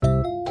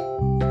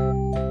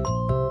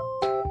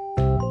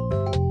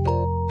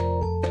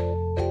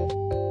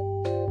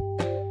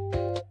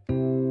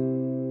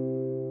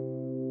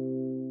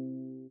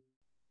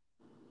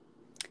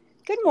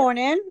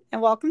morning,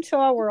 and welcome to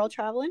our World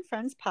Traveling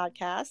Friends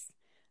podcast.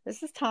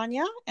 This is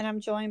Tanya, and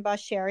I'm joined by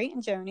Sherry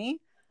and Joni,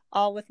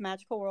 all with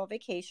Magical World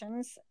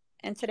Vacations.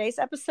 And today's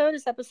episode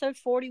is episode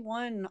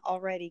 41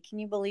 already. Can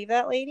you believe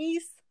that,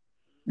 ladies?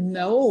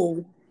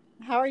 No.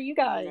 How are you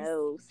guys?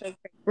 No,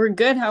 We're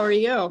good. How are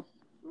you?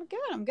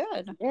 I'm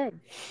good. Good.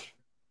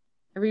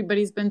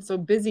 Everybody's been so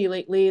busy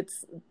lately.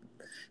 It's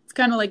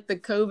kind of like the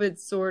COVID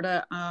sort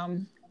of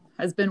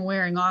has been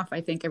wearing off.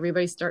 I think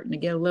everybody's starting to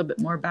get a little bit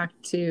more back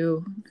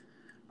to,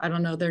 I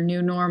don't know, their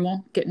new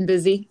normal, getting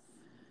busy.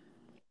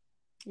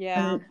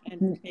 Yeah.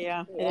 And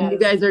It you is.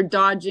 guys are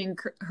dodging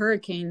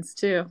hurricanes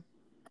too.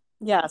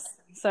 Yes.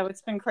 So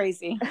it's been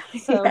crazy.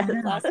 So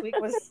last week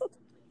was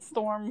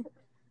storm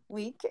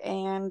week,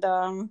 and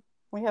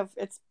we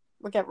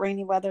got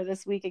rainy weather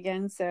this week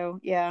again. So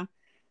yeah.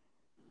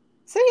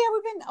 So yeah,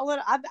 we've been a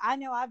little. I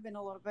know I've been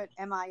a little bit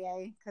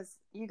MIA because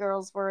you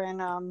girls were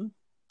in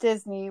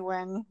Disney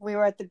when we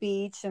were at the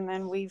beach, and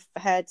then we've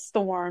had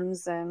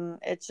storms, and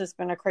it's just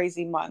been a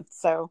crazy month.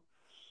 So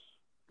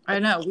I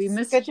know we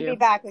missed you. Good to be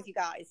back with you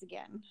guys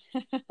again.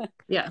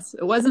 Yes,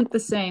 it wasn't the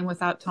same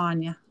without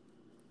Tanya.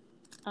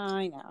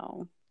 I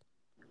know.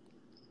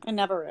 It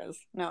never is.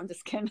 No, I'm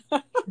just kidding.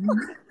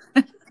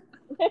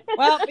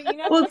 Well, but you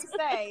know what they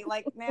say,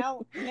 like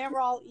now we're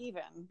all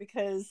even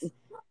because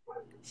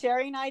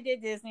Sherry and I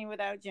did Disney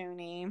without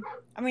Joni.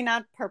 I mean,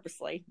 not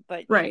purposely,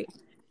 but right.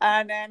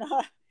 And then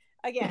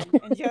again,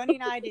 and Joni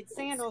and I did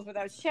Sandals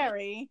without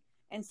Sherry,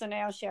 and so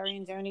now Sherry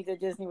and Joni did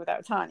Disney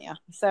without Tanya.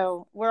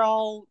 So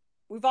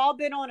we've all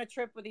been on a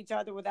trip with each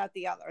other without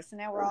the other. So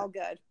now we're all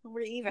good.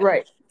 We're even.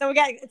 Right. So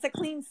it's a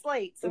clean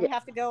slate. So we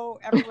have to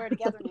go everywhere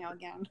together now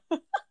again.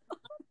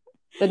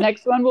 The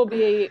next one will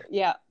be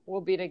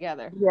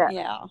together.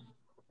 Yeah.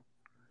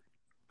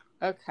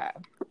 Okay.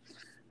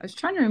 I was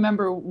trying to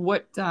remember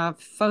what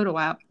photo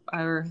app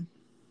or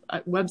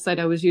website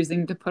I was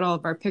using to put all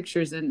of our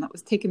pictures in. That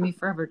was taking me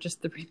forever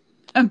just to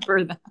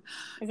remember that.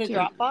 Is it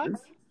Dropbox?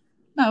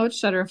 No,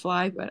 it's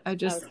Shutterfly, but I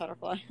just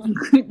Shutterfly.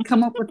 couldn't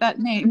come up with that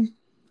name.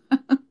 I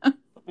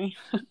don't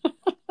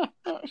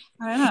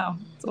know.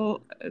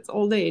 It's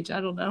old age.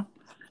 I don't know.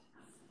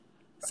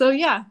 So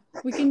yeah,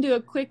 we can do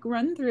a quick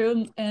run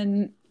through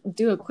and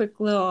do a quick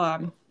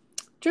little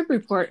trip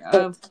report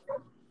of,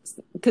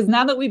 because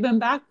now that we've been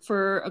back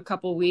for a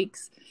couple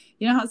weeks,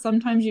 you know how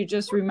sometimes you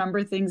just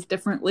remember things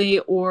differently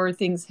or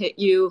things hit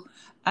you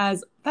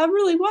as that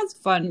really was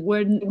fun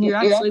when you're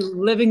actually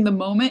living the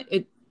moment.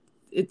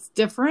 It's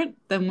different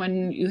than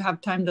when you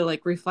have time to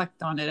like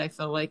reflect on it, I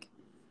feel like.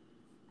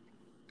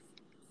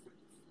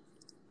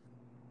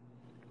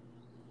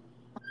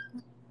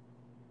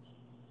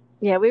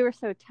 Yeah, we were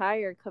so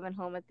tired coming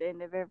home at the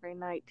end of every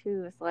night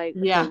too. It's like,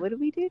 yeah, okay, what do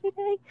we do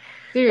today?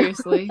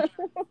 Seriously.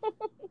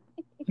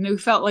 And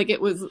it felt like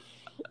it was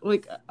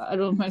like, I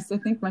don't know, I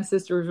think my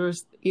sister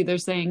was either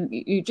saying,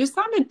 you just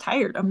sounded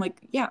tired. I'm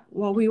like, yeah,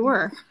 well, we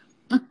were.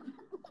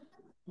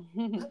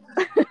 It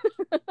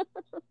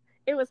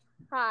was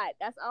hot.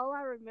 That's all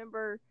I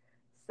remember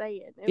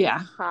saying. It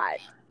was hot.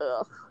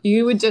 Ugh.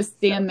 You would just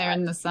stand there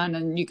in the sun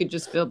and you could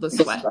just feel the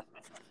sweat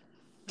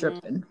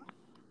dripping.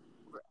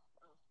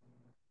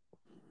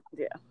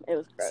 Yeah, it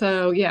was gross.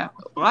 So, yeah.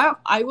 Well,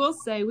 I will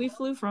say we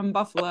flew from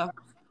Buffalo.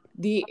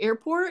 The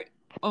airport,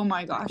 oh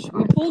my gosh.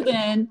 We pulled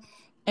in,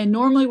 and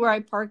normally where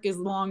I park is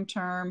long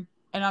term,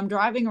 and I'm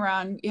driving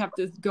around. You have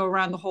to go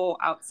around the whole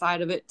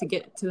outside of it to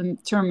get to the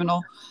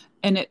terminal,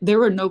 and there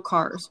were no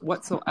cars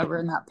whatsoever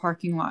in that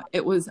parking lot.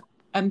 It was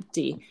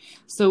empty.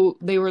 So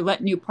they were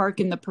letting you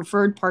park in the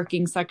preferred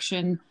parking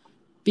section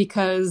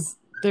because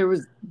they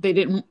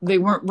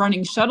weren't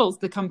running shuttles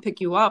to come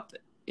pick you up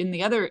in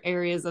the other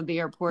areas of the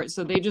airport.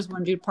 So they just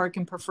wanted you to park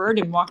in preferred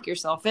and walk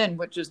yourself in,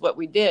 which is what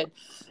we did.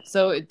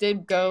 So it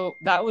did go,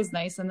 that was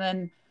nice. And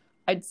then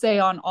I'd say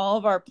on all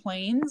of our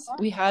planes,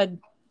 we had,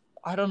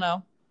 I don't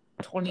know,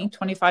 20,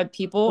 25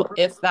 people,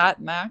 if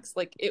that max.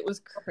 Like it was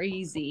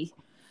crazy,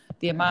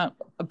 the amount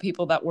of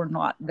people that were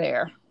not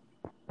there.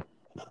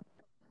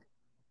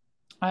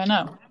 I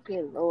know.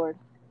 Good Lord.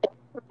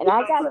 And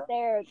I got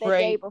there the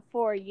day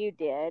before you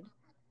did.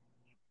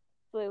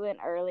 Flew in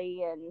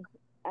early, and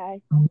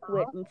I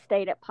went and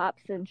stayed at Pop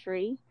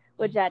Century,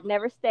 which I'd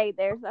never stayed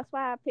there. So that's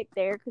why I picked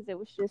there, because it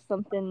was just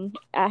something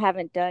I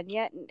haven't done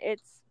yet, and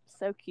it's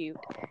so cute.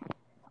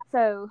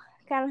 So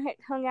kind of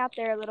hung out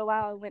there a little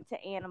while. I went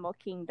to Animal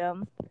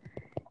Kingdom.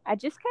 I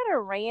just kind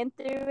of ran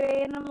through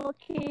Animal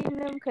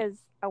Kingdom because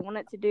I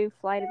wanted to do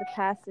Flight of the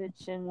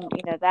Passage and,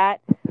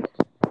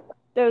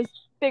 those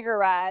bigger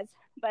rides.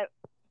 But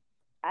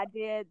I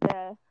did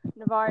the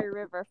Navarre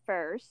River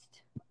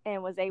first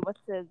and was able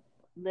to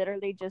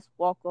literally just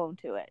walk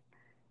onto it,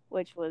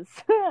 which was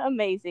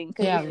amazing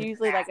because it's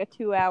usually like a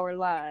 2-hour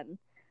line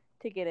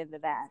to get into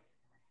that.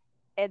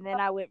 And then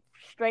I went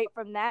straight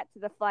from that to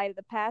the Flight of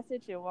the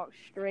Passage and walked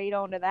straight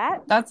onto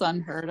that. That's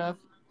unheard of.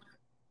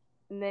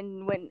 And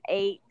then went and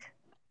ate.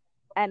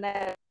 And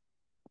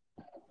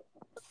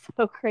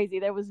so crazy.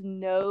 There was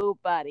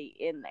nobody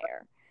in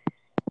there.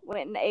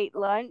 Went and ate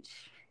lunch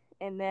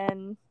and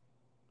then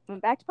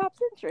went back to Pop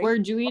Century.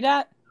 Where'd you eat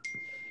at?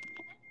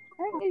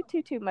 didn't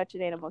do too much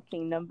in Animal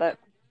Kingdom, but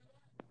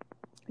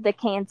the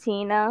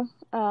Cantina,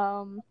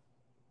 Santulli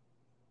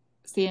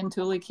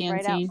Canteen,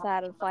 right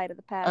outside of Flight of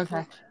the Passage.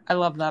 Okay, I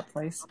love that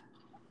place.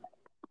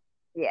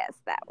 Yes,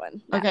 that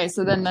one. Okay,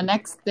 so then the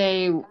next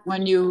day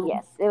when you...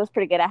 Yes, it was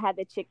pretty good. I had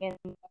the chicken.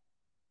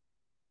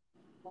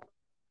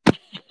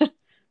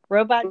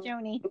 Robot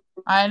Joni.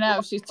 I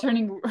know, she's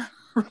turning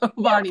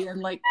robot-y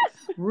and like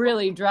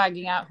really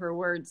dragging out her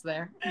words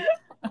there.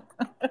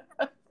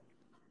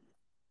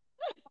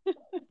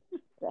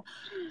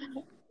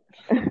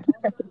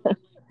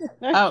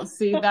 Oh,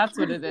 see, that's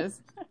what it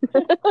is.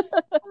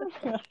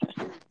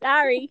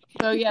 Sorry.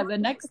 So yeah, the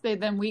next day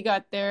then we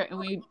got there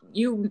and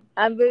you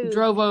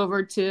drove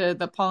over to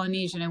the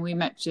Polynesian and we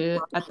met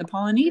you at the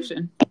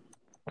Polynesian.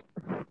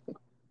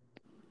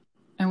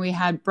 And we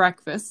had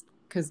breakfast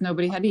because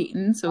nobody had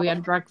eaten, so we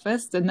had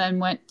breakfast and then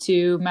went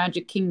to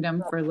Magic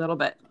Kingdom for a little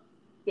bit.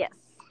 Yes.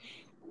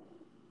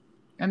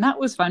 And that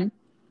was fun.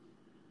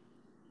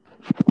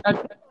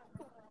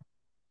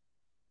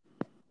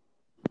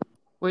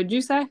 What did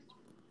you say?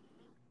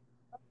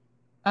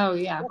 Oh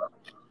yeah.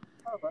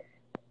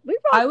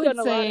 I would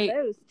say a lot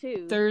of those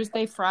too.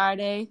 Thursday,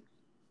 Friday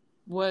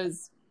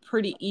was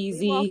pretty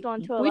easy.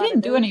 We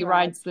didn't do any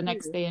rides the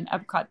next day in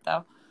Epcot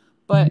though,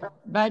 but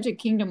Magic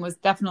Kingdom was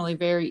definitely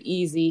very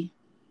easy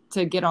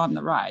to get on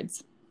the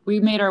rides. We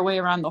made our way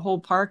around the whole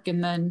park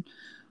and then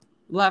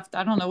left.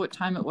 I don't know what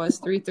time it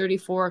was,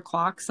 3:30, 4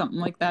 o'clock, something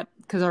like that,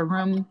 because our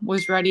room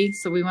was ready.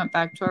 So we went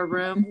back to our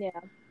room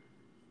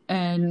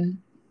and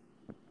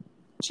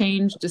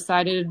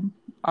decided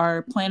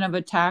our plan of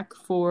attack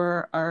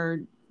for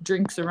our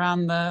drinks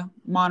around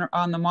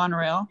on the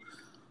monorail,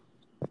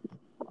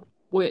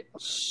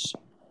 which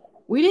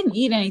we didn't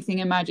eat anything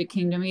in Magic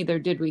Kingdom either,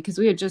 did we? Because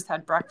we had just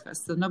had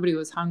breakfast, so nobody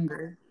was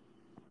hungry.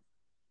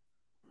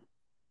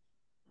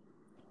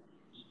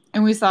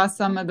 And we saw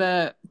some of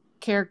the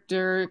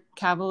character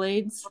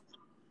cavalcades.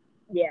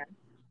 Yeah.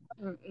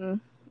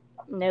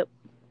 Nope.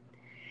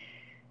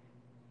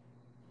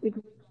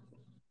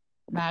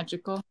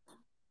 Magical.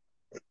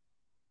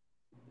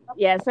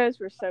 Yes, those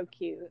were so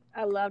cute.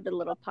 I loved the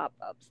little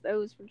pop-ups.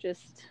 Those were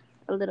just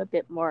a little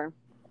bit more.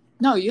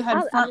 No, you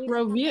had front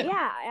row view. Yeah,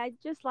 I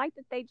just liked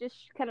that they just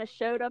kind of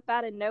showed up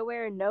out of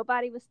nowhere and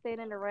nobody was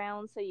standing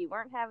around, so you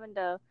weren't having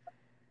to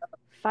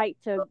fight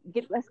to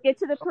let's get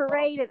to the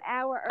parade an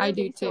hour early. I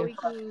do too. So we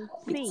can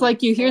see. It's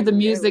like you hear the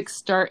music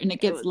start and it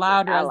gets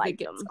louder as it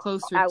gets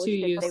closer to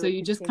you, so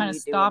you just kind of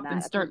stop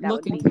and start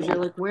looking because you're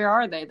like, where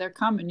are they? They're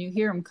coming. You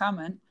hear them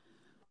coming.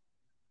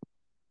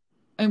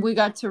 And we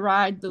got to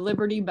ride the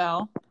Liberty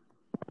Bell,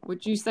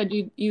 which you said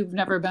you've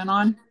never been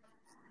on.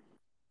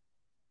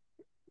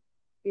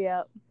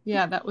 Yeah.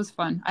 Yeah, that was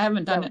fun. I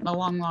haven't done it in a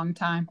long, long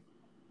time.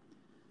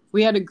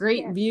 We had a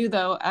great view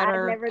though at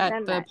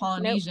the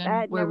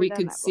Polynesian where we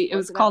could see. It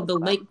was called the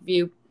Lake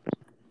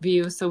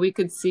View, so we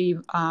could see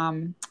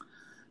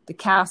the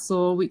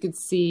castle. We could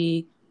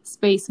see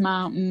Space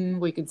Mountain.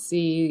 We could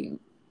see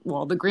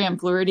the Grand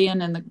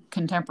Floridian and the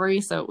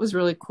Contemporary. So it was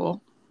really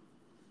cool.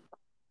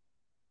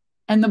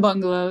 And the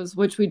bungalows,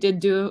 which we did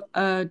do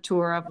a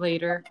tour of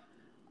later.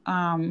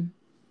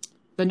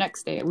 The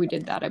next day we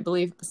did that, I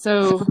believe.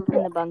 So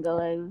in the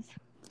bungalows.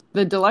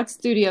 The deluxe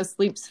studio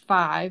sleeps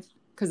 5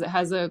 because it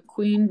has a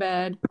queen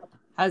bed,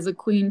 has a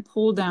queen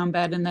pull-down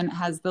bed, and then it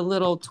has the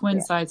little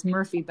twin-size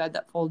Murphy bed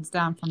that folds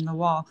down from the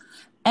wall.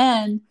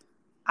 And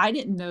I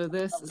didn't know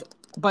this,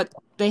 but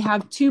they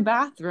have 2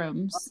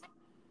 bathrooms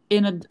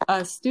in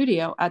a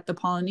studio at the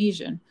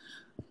Polynesian.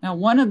 Now,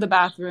 one of the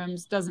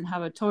bathrooms doesn't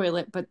have a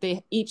toilet, but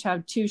they each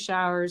have 2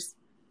 showers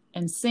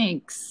and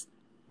sinks,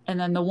 and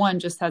then the one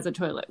just has a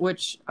toilet,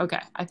 which,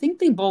 okay, I think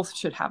they both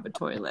should have a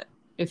toilet,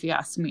 if you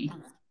ask me.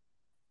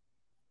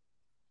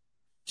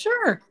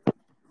 Sure.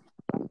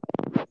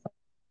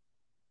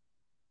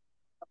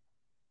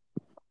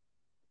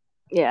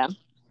 Yeah.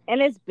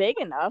 And it's big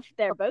enough.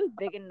 They're both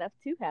big enough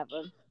to have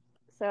them.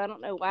 So I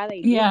don't know why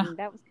they didn't.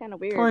 That was kind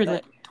of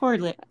weird.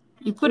 Toilet.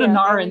 You put an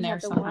R in there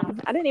somehow.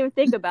 I didn't even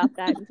think about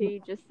that until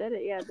you just said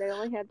it. Yeah, they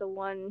only had the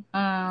one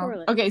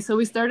toilet. Okay, so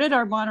we started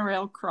our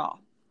monorail crawl.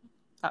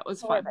 That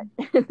was fun.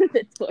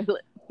 The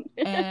toilet.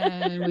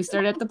 And we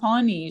started at the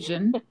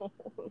Polynesian.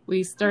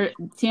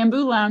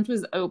 Tambu Lounge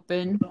was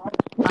open.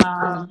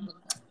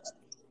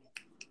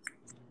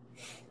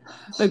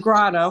 The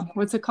Grotto,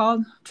 what's it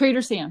called?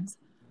 Trader Sam's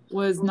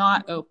was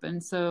not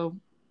open, so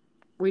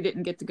we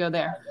didn't get to go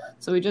there.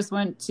 So we just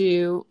went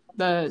to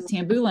the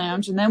Tambu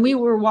Lounge, and then we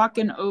were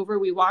walking over.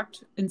 We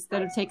walked,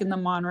 instead of taking the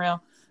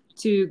monorail,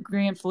 to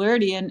Grand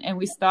Floridian, and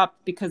we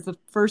stopped because the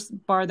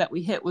first bar that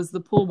we hit was the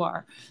pool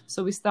bar.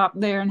 So we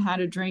stopped there and had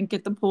a drink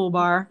at the pool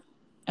bar,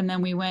 and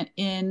then we went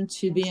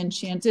into the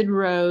Enchanted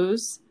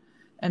Rose,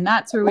 and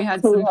that's where we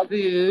had some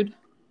food,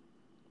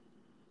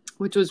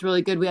 which was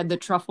really good. We had the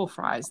truffle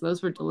fries.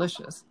 Those were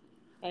delicious.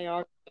 They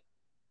are.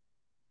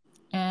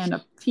 And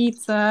a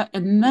pizza,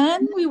 and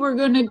then we were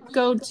going to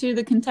go to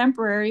the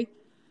Contemporary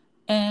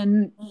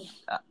and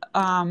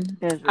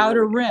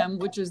Outer Rim,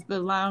 which is the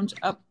lounge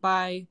up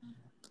by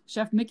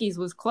Chef Mickey's,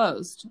 was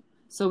closed.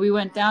 So we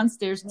went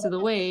downstairs to the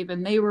Wave,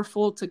 and they were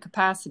full to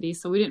capacity,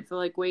 so we didn't feel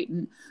like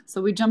waiting.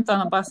 So we jumped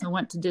on a bus and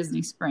went to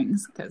Disney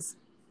Springs because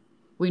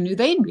we knew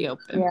they'd be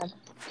open. Yeah.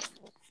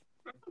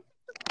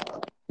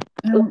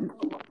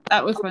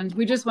 That was fun.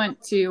 We just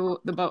went to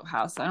the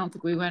boathouse. I don't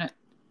think we went.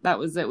 That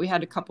was it. We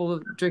had a couple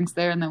of drinks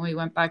there, and then we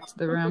went back to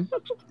the room.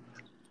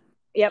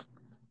 Yep.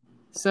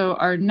 So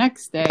our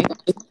next day,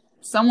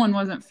 someone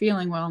wasn't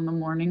feeling well in the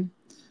morning,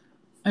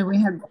 and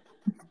we had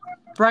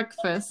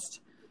breakfast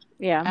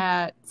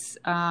at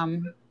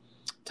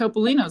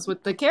Topolino's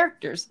with the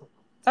characters.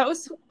 That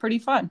was pretty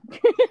fun.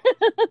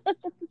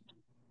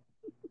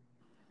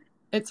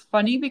 It's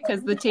funny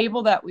because the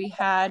table that we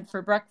had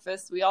for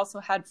breakfast, we also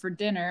had for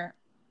dinner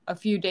a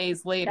few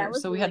days later.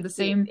 So we had the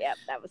same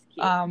that was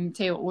cute.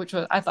 table, which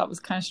I thought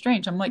was kind of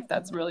strange. I'm like,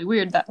 that's really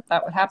weird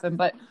that would happen.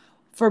 But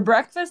for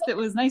breakfast, it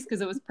was nice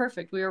because it was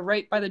perfect. We were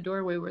right by the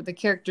doorway where the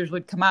characters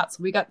would come out.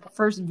 So we got the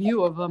first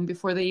view of them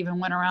before they even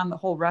went around the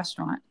whole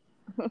restaurant.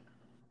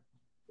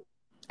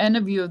 And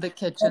a view of the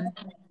kitchen.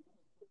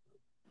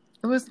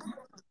 It was,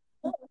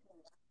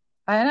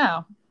 I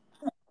know.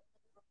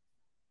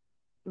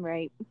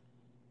 Right.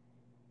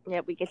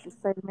 Yeah, we get to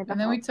sit in the And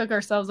then we took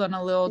ourselves on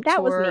a little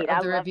That was tour neat. of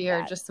I the loved Riviera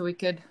that. just so we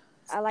could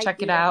I like check it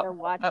being out there out.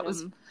 watching That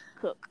was them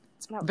cook.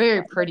 That was very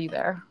fun. pretty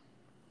there.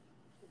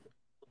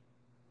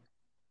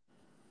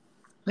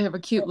 They have a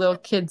cute little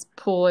kids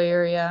pool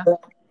area.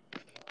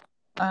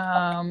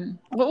 What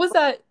was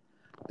that?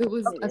 It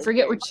was, I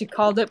forget what she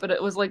called it, but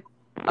it was like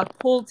a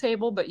pool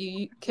table, but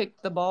you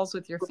kicked the balls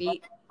with your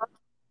feet.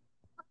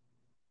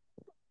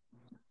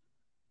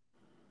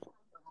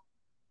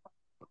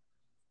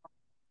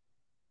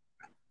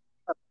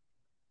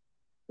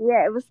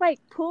 Yeah, it was like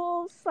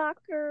pool,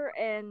 soccer,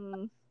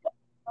 and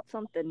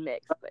something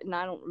mixed, but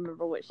I don't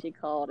remember what she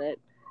called it.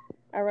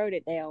 I wrote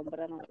it down, but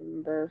I don't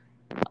remember.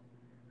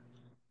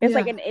 It's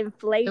like an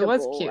inflatable. It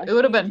was cute. It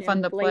would have been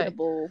fun to play.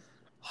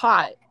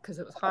 Hot, because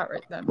it was hot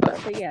right then.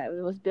 But yeah,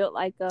 it was built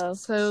like a.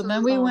 So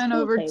then we went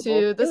over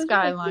to the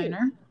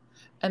Skyliner,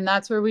 and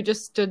that's where we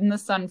just stood in the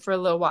sun for a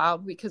little while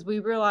because we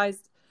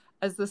realized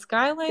as the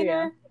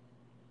Skyliner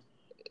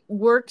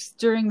works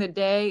during the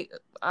day,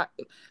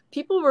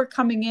 people were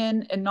coming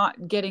in and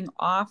not getting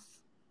off,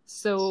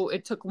 so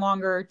it took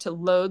longer to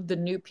load the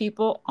new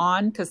people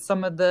on because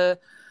some of the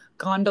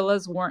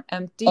gondolas weren't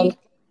empty.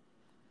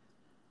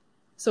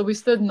 So we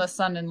stood in the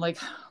sun and like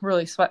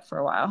really sweat for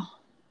a while.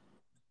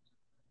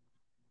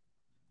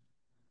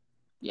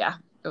 Yeah,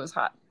 it was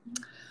hot.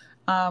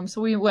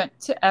 So we went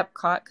to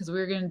Epcot because we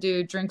were going to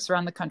do drinks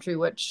around the country,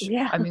 which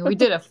I mean, we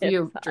did a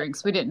few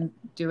drinks. We didn't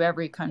do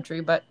every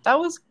country, but that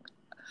was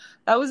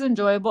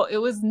enjoyable. It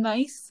was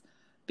nice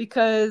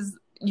because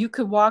you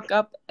could walk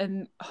up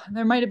and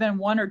there might have been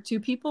one or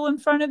two people in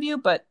front of you,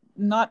 but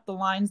not the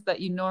lines that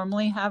you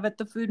normally have at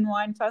the Food and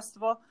Wine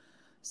Festival.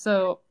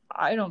 So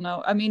I don't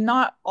know. I mean,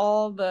 not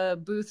all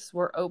the booths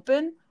were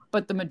open,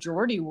 but the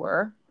majority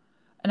were.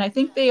 And I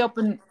think they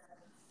opened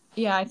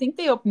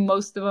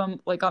most of them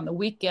like on the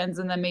weekends,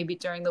 and then maybe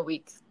during the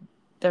week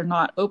they're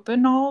not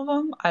open, all of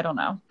them. I don't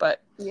know,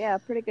 but yeah,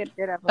 pretty good.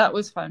 That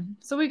was fun.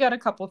 So we got a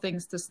couple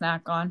things to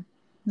snack on.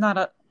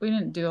 We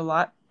didn't do a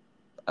lot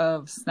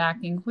of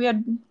snacking. We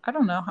had, I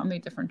don't know how many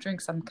different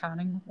drinks I'm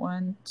counting.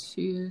 1,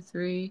 2,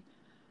 3,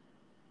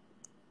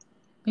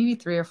 maybe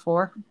 3 or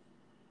 4.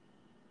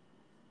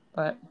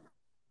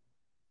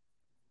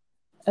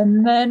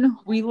 And then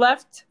we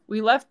left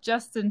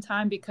just in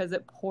time because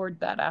it poured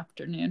that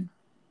afternoon.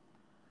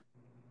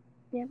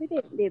 Yeah, we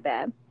didn't do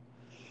bad.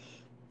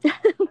 We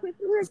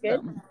were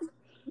good.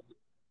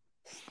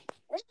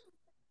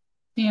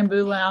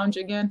 Bamboo Lounge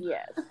again.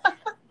 Yes.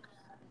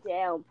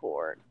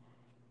 Downpoured.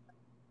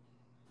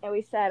 And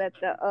we sat at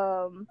the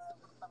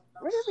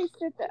where did we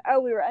sit there? Oh,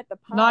 we were at the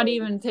pond. Not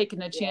even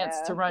taking a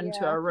chance to run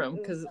to our room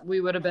because we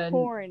would have been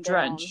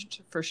drenched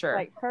down, for sure.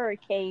 Like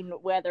hurricane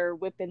weather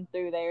whipping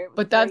through there.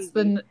 But that's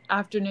the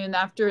afternoon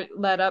after it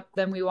let up.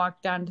 Then we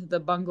walked down to the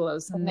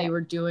bungalows and they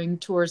were doing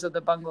tours of the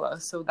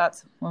bungalows. So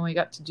that's when we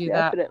got to do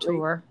that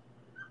tour.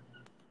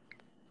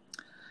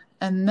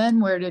 And then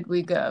where did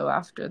we go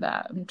after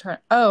that?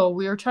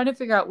 We were trying to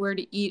figure out where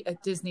to eat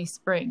at Disney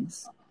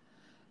Springs.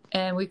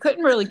 And we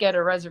couldn't really get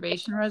a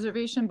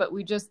reservation, but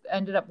we just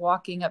ended up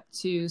walking up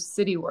to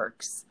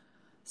CityWorks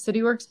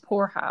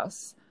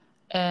Poorhouse.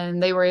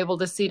 And they were able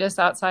to seat us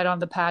outside on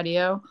the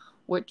patio,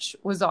 which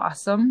was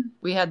awesome.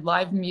 We had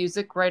live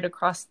music right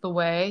across the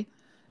way.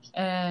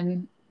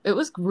 And it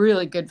was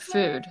really good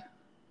food.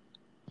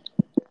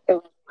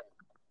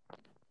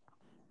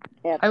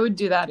 Yeah. I would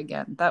do that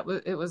again.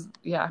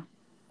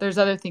 There's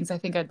other things I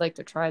think I'd like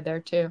to try there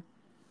too.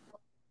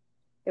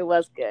 It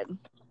was good.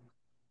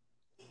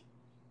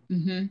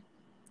 Mm-hmm.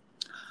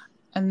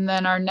 And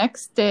then our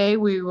next day,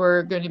 we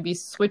were going to be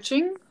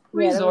switching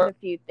resorts. There was a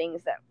few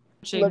things that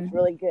looked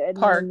really good.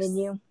 Parks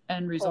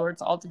and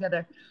resorts all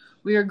together.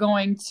 We were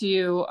going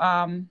to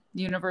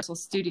Universal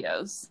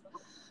Studios.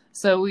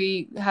 So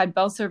we had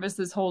Bell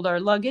Services hold our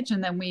luggage,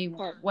 and then we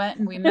went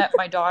and we met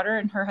my daughter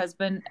and her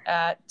husband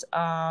at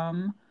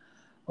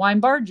Wine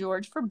Bar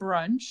George for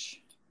brunch.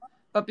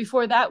 But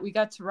before that, we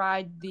got to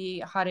ride the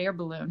hot air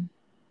balloon.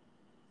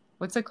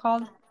 What's it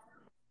called?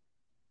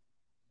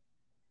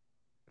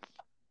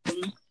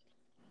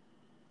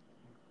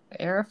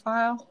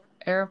 Aerophile?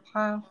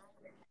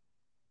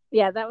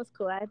 Yeah, that was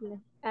cool.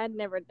 I'd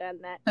never done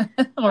that.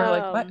 We're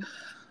like, what?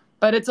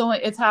 But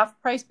it's half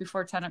price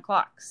before 10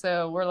 o'clock.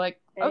 So we're like,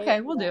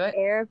 okay, we'll do it.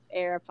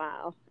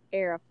 Aerophile.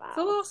 It's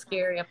a little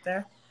scary up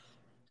there.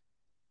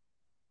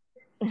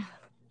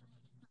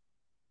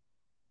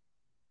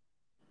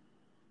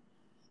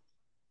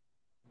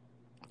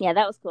 Yeah,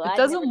 that was cool. It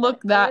doesn't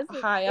look that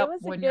high up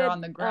when you're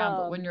on the ground,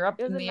 but when you're up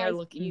in the air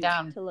looking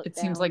down, it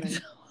seems like it's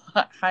a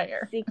lot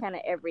higher. See kind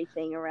of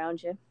everything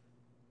around you.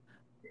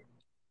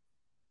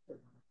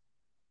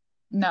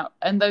 No,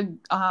 and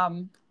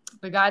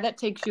the guy that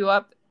takes you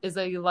up is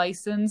a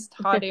licensed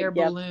hot air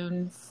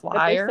balloon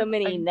flyer. So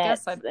many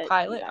nets.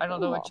 Pilot. I don't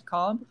know what you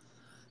call him.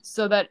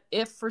 So that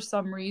if for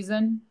some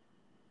reason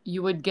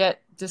you would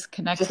get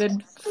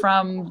disconnected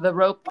from the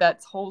rope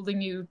that's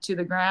holding you to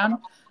the ground,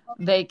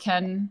 they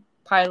can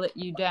pilot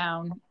you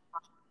down.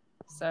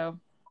 So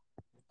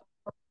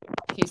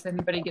in case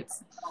anybody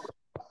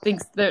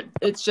thinks that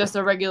it's just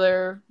a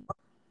regular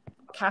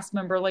cast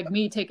member like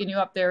me taking you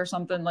up there or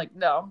something, like,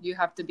 no, you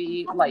have to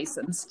be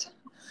licensed.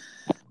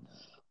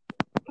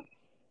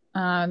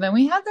 Then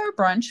we had our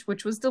brunch,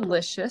 which was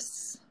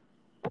delicious.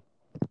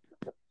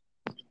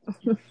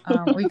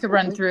 We could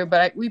run through,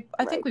 but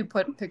I think we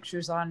put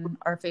pictures on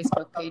our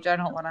Facebook page. I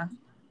don't want to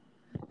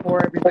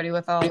bore everybody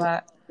with all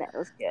that. That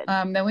was good.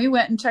 Then we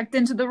went and checked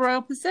into the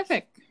Royal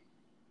Pacific.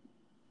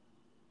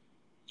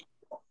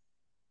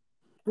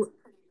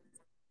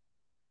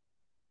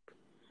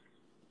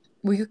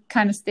 We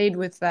kind of stayed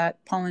with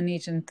that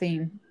Polynesian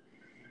theme.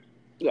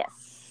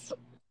 Yes.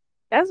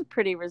 That was a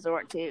pretty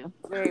resort too.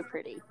 Very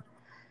pretty.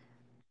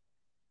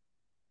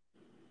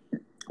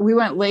 We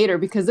went later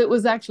because it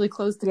was actually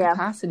closed to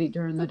capacity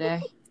during the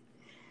day.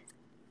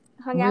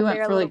 We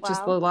went for like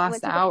just the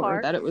last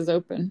hour that it was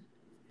open.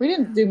 We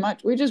didn't do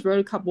much. We just rode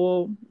a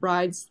couple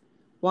rides,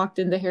 walked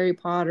into Harry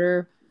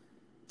Potter,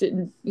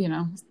 did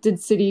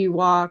City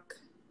Walk.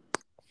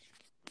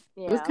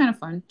 Yeah. It was kind of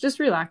fun, just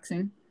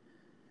relaxing.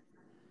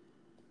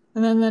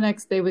 And then the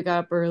next day we got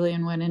up early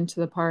and went into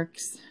the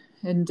parks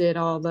and did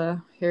all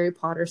the Harry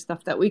Potter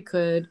stuff that we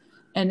could.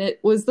 And it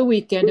was the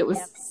weekend. It was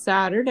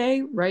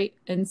Saturday, right?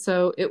 And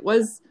so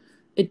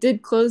it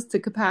did close to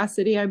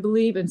capacity, I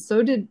believe. And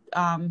so did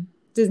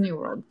Disney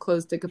World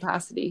close to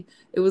capacity.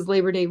 It was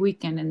Labor Day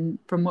weekend. And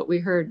from what we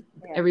heard,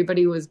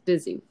 everybody was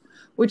busy,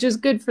 which is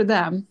good for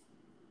them.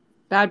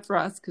 Bad for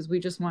us because we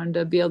just wanted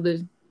to be able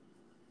to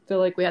feel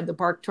like we had the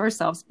park to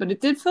ourselves. But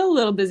it did feel a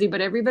little busy,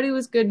 but everybody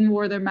was good and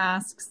wore their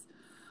masks.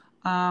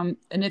 And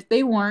if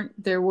they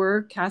weren't, there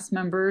were cast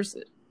members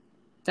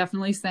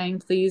definitely saying,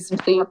 please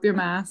pull up your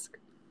mask.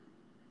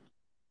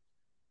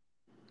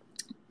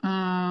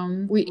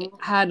 We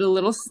had a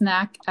little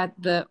snack at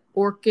the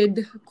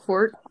Orchid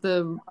Court,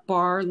 the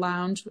bar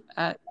lounge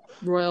at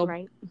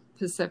Royal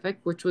Pacific,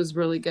 which was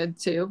really good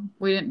too.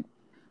 We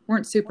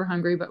weren't super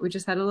hungry, but we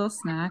just had a little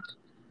snack.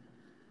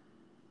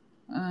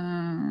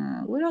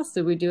 What else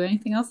did we do?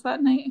 Anything else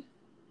that night?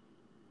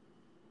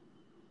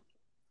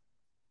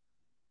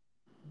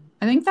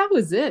 I think that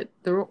was it.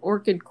 The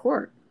Orchid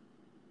Court.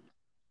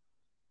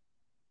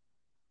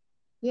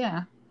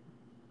 Yeah.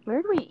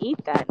 Where did we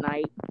eat that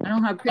night? I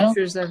don't have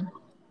pictures of.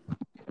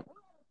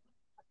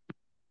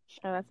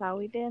 Oh, that's how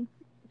we did?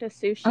 The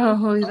sushi.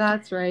 Oh,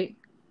 that's right.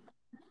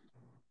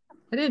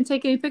 I didn't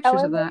take any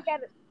pictures of that.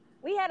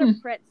 We had a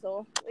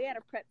pretzel. We had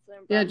a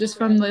pretzel. Yeah, just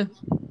from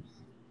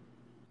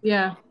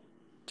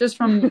just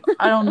from,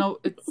 I don't know,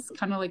 it's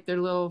kind of like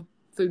their little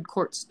food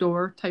court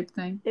store type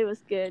thing. It was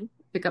good.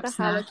 Pick up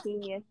snack.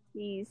 Jalapeno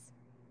cheese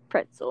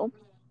pretzel.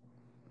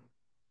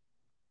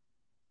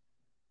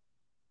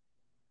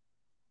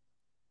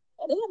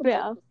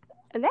 Yeah.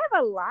 And they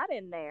have a lot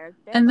in there.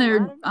 And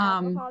they're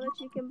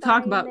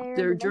talk about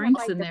their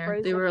drinks in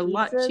there. They were a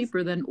lot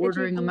cheaper than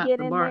ordering them at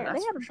the bar. They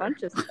have a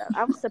bunch of stuff.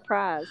 I was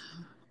surprised.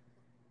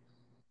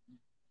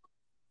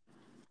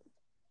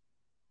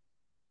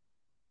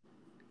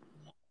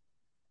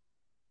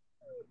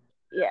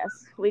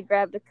 Yes, we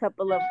grabbed a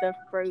couple of the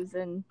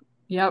frozen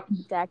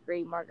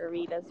daiquiri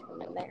margaritas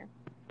from in there.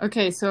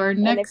 Okay, so our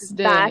next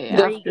day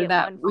after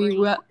that, we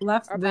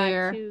left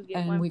there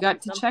and we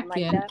got to check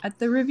in at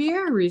the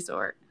Riviera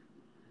Resort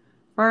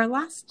for our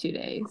last 2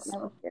 days.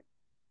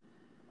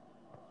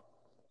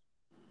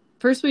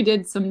 First, we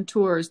did some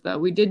tours, though.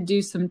 We did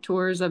do some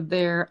tours of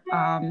their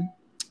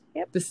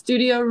the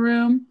studio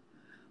room,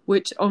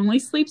 which only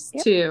sleeps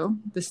 2,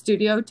 the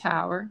studio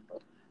tower.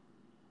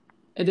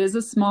 It is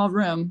a small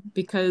room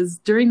because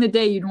during the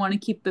day, you'd want to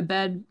keep the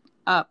bed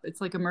up.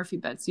 It's like a Murphy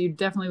bed, so you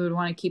definitely would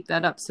want to keep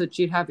that up so that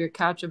you'd have your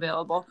couch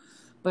available.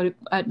 But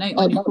at night,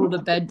 when you pull the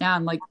bed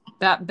down, like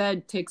that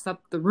bed takes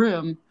up the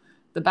room.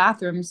 The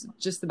bathroom's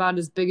just about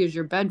as big as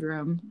your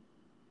bedroom.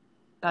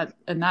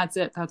 And that's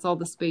it. That's all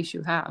the space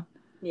you have.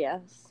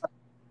 Yes.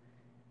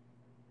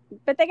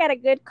 But they got a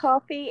good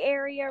coffee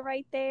area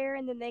right there,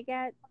 and then they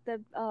got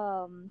the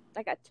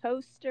like a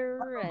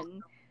toaster,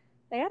 and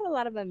they had a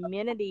lot of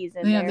amenities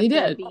in Yeah, there they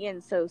for did.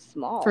 being so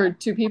small. For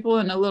 2 people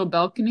in a little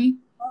balcony.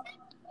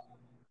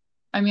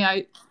 I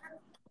mean,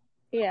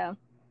 Yeah.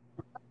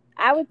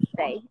 I would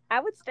stay. I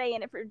would stay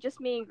in it for just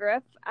me and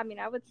Griff. I mean,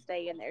 I would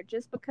stay in there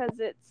just because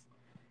it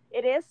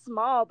is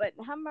small, but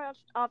how much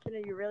often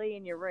are you really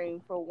in your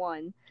room for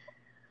one?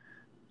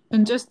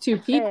 And just 2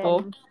 people.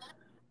 And,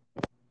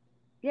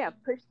 yeah,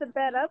 push the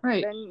bed up.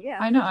 Right. And, yeah,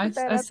 I know. I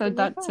said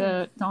that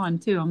to Dawn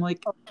too. I'm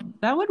like,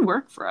 that would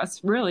work for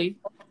us, really.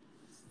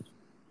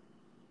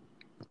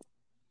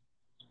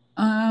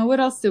 What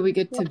else did we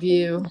get to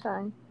view?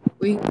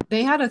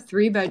 They had a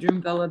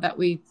 3-bedroom villa that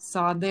we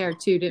saw there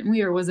too, didn't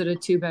we? Or was it a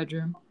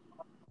 2-bedroom?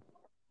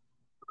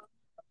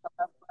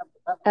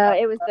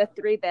 It was the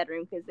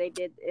 3-bedroom because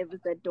it was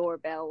the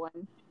doorbell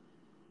one.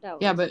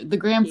 Yeah, but the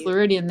Grand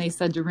Floridian, they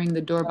said to ring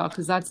the doorbell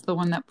because that's the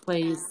one that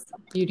plays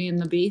Beauty and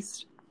the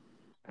Beast.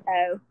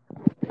 Oh.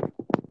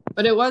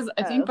 But it was,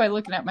 I think by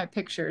looking at my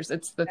pictures,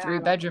 it's the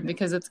 3-bedroom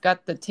because it's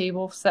got the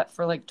table set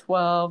for like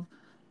 12,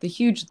 the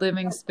huge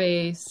living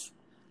space.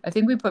 I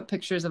think we put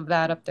pictures of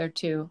that up there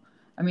too.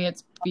 I mean,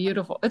 it's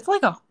beautiful. It's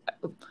like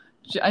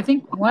I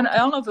think one, I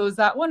don't know if it was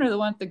that one or the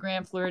one at the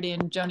Grand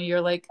Floridian. Joni, you're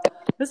like,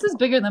 this is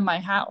bigger than my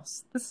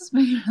house. This is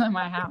bigger than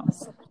my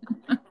house.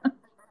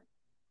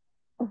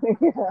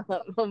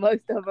 Well,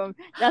 most of them.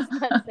 That's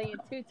not saying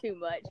too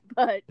much,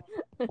 but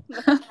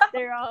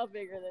they're all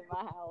bigger than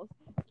my house.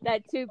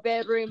 That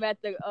 2-bedroom at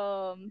the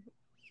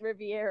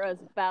Riviera is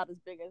about as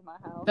big as my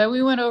house. Then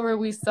we went over.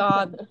 We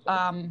saw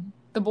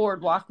the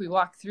boardwalk. We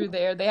walked through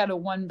there. They had a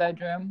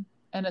 1-bedroom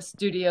and a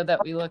studio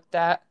that we looked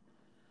at.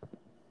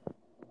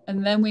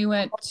 And then we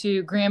went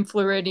to Grand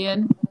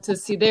Floridian to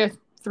see their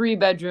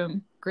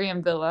 3-bedroom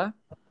Grand Villa,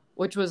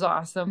 which was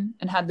awesome,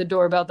 and had the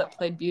doorbell that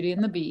played Beauty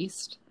and the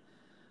Beast.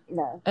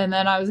 No. And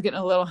then I was getting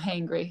a little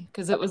hangry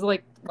because it was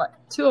like,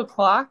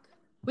 2:00?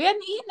 We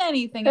hadn't eaten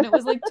anything, and it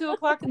was like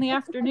 2:00 in the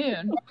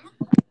afternoon.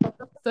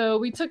 So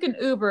we took an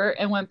Uber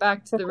and went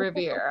back to the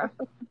Riviera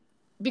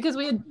because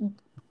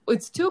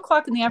it's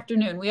 2:00 in the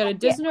afternoon. We had a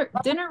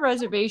dinner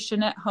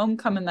reservation at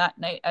Homecoming that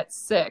night at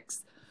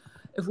 6.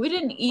 If we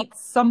didn't eat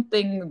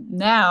something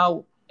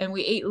now and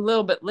we ate a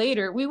little bit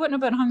later, we wouldn't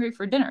have been hungry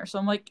for dinner. So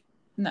I'm like,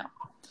 no.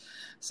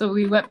 So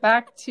we went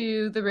back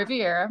to the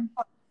Riviera.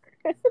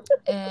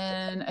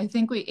 And I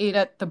think we ate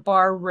at the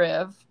Bar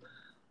Riv,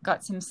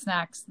 got some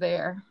snacks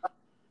there.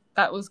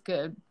 That was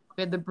good.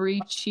 We had the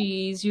brie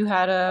cheese. You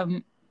had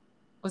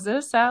was it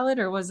a salad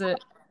or was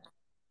it?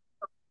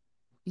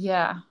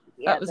 Yeah,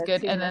 that was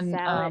good. And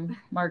then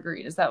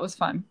margaritas. That was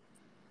fun.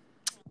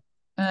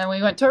 And then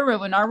we went to our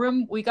room. In our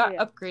room, we got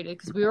upgraded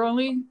because we were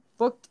only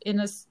booked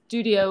in a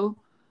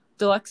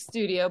deluxe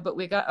studio, but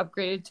we got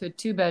upgraded to a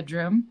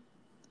 2-bedroom.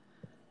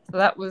 So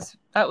that was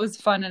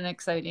fun and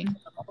exciting.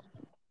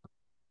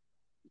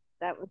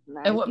 That was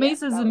nice. And what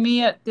amazes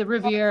me at the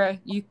Riviera,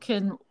 you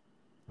can,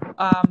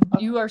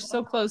 you are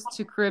so close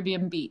to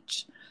Caribbean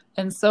Beach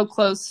and so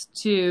close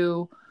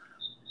to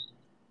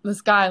the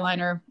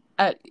Skyliner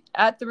at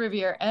the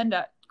Riviera and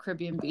at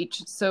Caribbean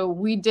Beach. So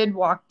we did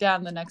walk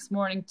down the next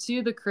morning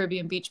to the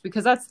Caribbean Beach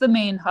because that's the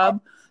main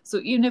hub. So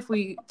even if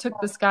we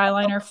took the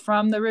Skyliner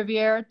from the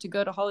Riviera to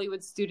go to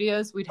Hollywood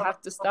Studios, we'd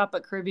have to stop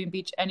at Caribbean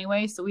Beach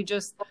anyway. So we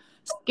just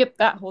skipped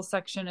that whole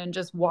section and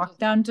just walked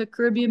down to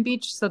Caribbean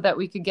Beach so that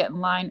we could get in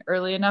line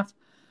early enough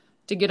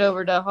to get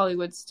over to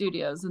Hollywood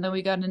Studios. And then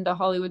we got into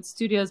Hollywood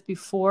Studios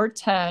before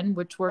 10,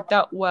 which worked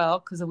out well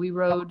because we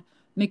rode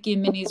Mickey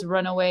and Minnie's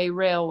Runaway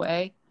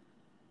Railway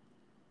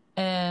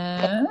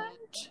and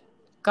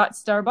got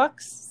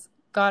Starbucks,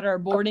 got our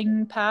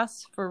boarding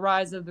pass for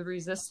Rise of the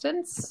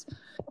Resistance.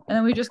 And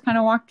then we just kind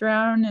of walked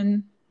around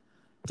and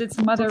did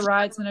some other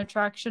rides and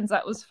attractions.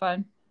 That was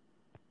fun.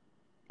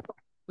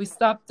 We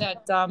stopped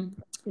at that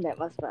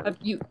was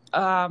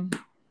fun.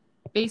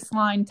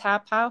 Baseline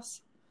Tap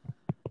House,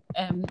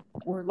 and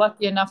we're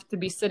lucky enough to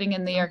be sitting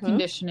in the air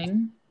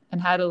conditioning and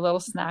had a little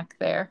snack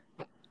there.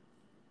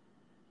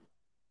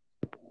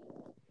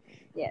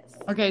 Yes.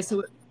 Okay,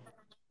 so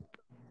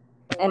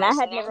and I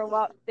had never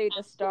walked through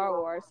the Star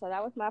Wars, so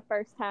that was my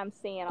first time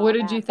seeing all what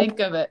did you think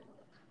of it?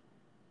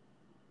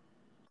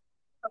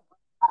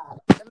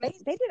 They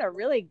did a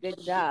really good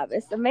job.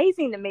 It's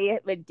amazing to me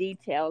with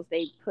details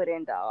they put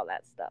into all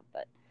that stuff,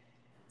 but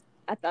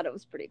I thought it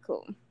was pretty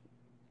cool.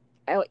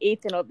 Oh,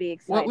 Ethan will be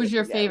excited. What was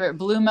your favorite,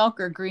 blue milk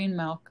or green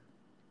milk?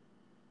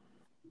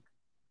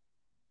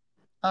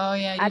 Oh,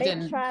 yeah, you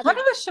didn't. One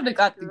of us should have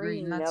got the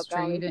green. That's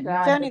true. You didn't.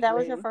 Joni, that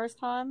was your first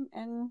time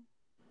in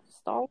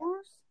Star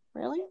Wars?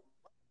 Really?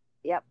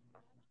 Yep.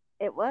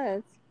 It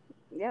was.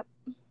 Yep.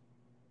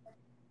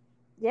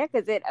 Yeah,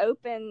 because it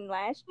opened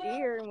last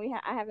year, and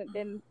I haven't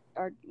been,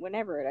 or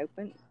whenever it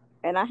opened,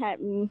 and I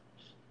hadn't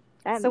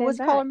so which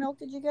color milk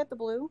did you get? The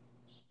blue?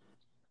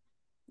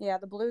 Yeah,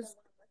 the blue's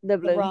the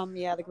blue. The rum,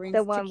 yeah, the green's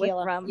the one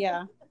tequila. With rum,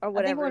 yeah. Or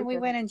whatever. I think when we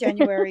went in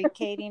January,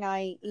 Katie and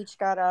I each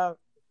got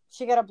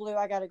she got a blue,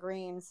 I got a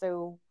green,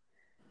 so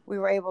we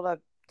were able to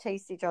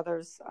taste each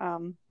other's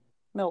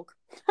milk.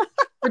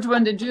 Which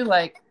one did you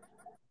like?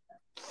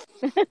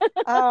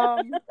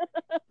 I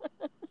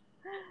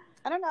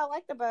don't know. I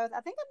like them both.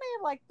 I think I may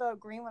have liked the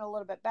green one a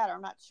little bit better.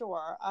 I'm not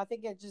sure. I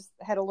think it just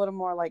had a little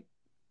more like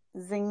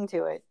zing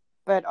to it.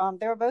 But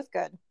they were both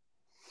good.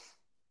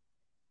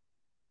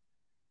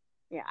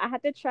 Yeah, I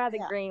had to try the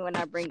green when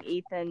I bring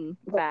Ethan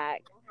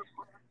back.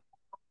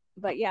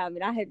 But yeah, I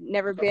mean, I had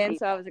never been,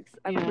 so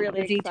I'm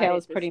really excited. The detail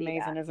is pretty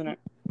amazing, isn't it?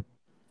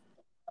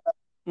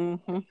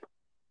 Mm-hmm.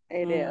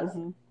 It is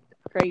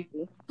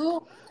crazy.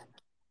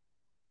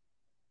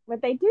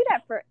 But they do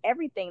that for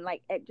everything.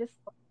 Like it just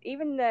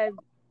even the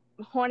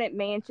Haunted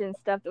Mansion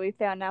stuff that we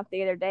found out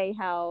the other day.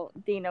 How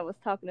Dina was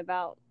talking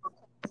about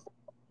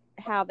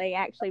how they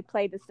actually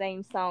play the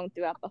same song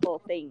throughout the whole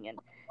thing, and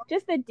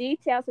just the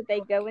details that they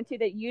go into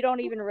that you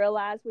don't even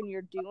realize when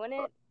you're doing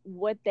it,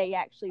 what they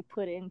actually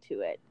put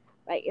into it.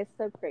 Like, it's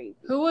so crazy.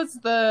 Who was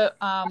the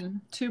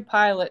 2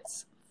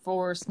 pilots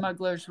for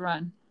Smuggler's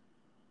Run?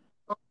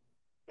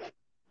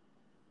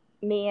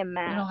 Me and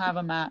Matt. We don't have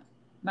a Matt.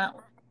 Matt.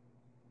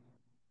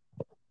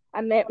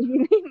 I met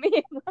me.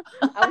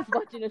 I was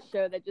watching a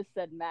show that just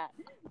said Matt.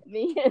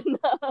 Me and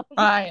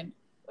Ryan.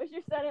 What's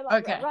your son-in-law?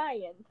 Okay.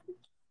 Ryan.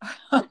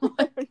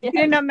 You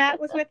didn't know Matt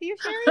was with you,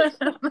 Sherry?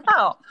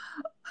 No.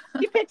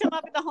 You picked him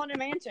up at the Haunted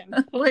Mansion.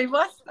 Well, he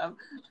was them.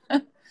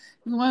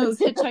 One of those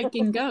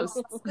hitchhiking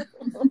ghosts.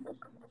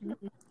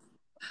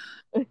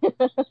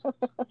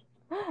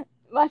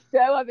 My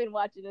show I've been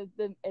watching is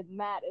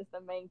Matt is the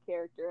main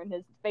character, and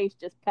his face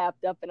just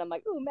popped up, and I'm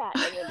like, "Ooh, Matt!"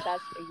 And then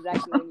that's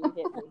exactly when you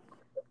hit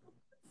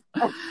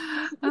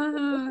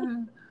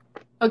me.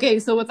 Okay,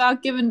 so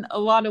without giving a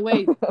lot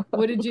away,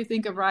 what did you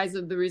think of Rise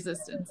of the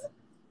Resistance?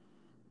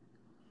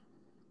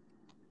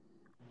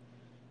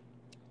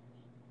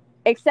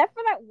 Except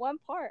for that one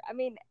part. I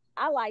mean,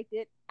 I liked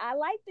it. I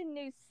like the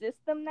new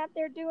system that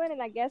they're doing,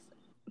 and I guess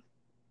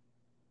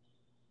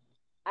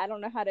I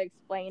don't know how to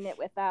explain it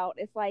without.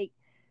 It's like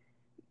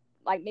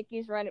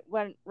Mickey's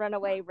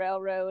Runaway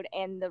Railroad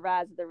and the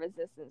Rise of the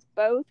Resistance.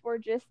 Both were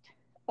just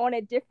on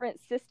a different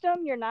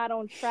system. You're not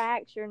on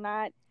tracks. You're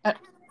not.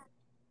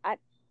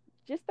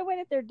 Just the way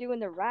that they're doing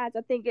the rides,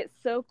 I think it's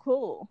so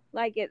cool.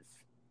 Like it's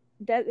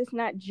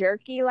not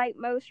jerky like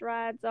most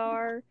rides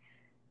are.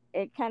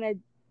 It kind of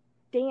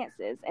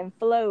dances and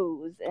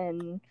flows,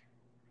 and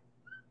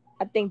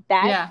I think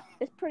that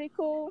is pretty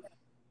cool.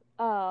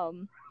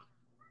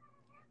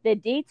 The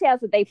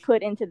details that they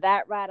put into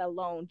that ride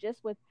alone,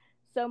 just with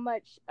so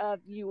much of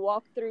you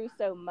walk through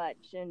so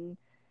much, and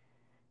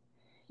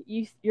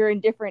you're in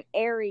different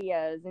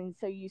areas, and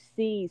so you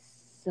see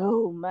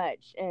so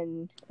much,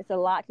 and it's a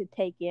lot to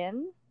take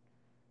in.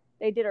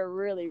 They did a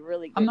really,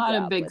 really good job. I'm not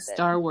a big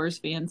Star Wars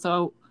fan,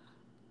 so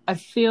I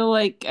feel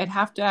like I'd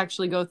have to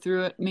actually go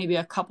through it maybe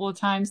a couple of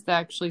times to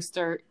actually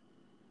start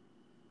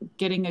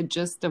getting a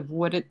gist of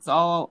what it's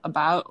all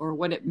about or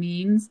what it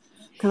means,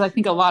 because I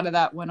think a lot of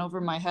that went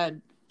over my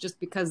head just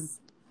because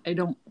I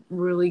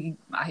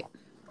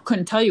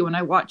couldn't tell you when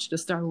I watched a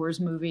Star Wars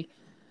movie.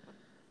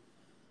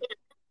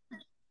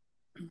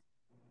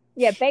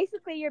 Yeah,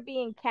 basically you're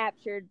being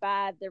captured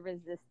by the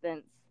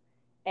Resistance,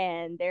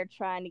 and they're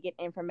trying to get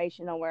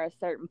information on where a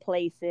certain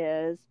place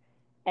is,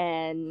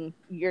 and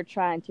you're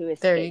trying to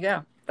escape. There you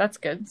go. That's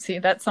good. See,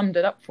 that summed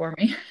it up for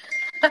me.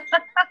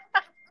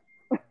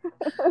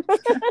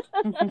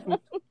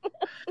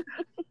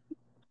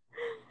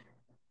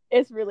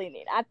 It's really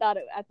neat. I thought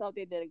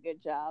they did a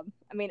good job.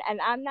 I mean, and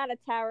I'm not a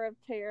Tower of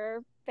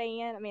Terror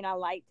fan. I mean, I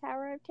like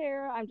Tower of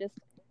Terror.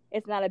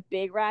 It's not a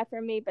big ride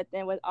for me, but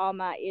then with all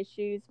my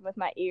issues with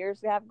my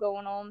ears that I have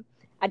going on,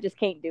 I just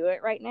can't do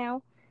it right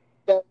now.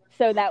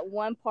 So that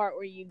one part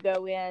where you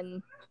go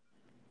in,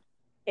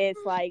 it's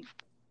like,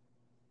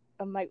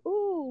 I'm like,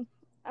 ooh,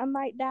 I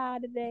might die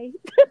today.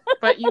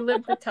 But you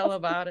live to tell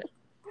about it.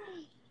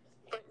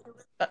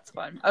 That's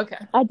fun. Okay.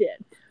 I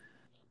did.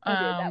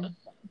 That was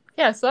fun.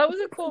 Yeah, so that was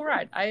a cool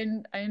ride. I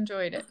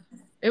enjoyed it.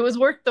 It was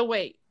worth the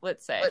wait,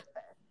 let's say.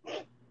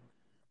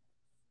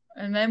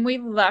 And then we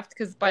left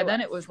because by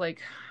then it was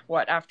like,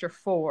 after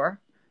 4.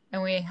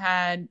 And we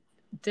had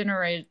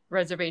dinner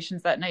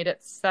reservations that night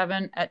at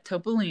 7 at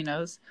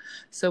Topolino's.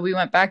 So we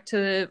went back to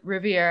the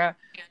Riviera.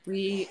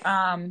 We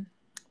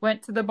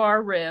went to the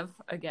Bar Riv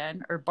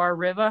again, or Bar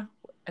Riva.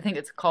 I think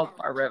it's called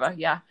Bar Riva,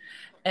 yeah.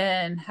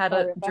 And had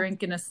a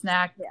drink and a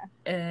snack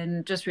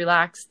and just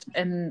relaxed.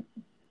 And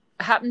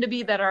happened to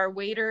be that our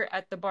waiter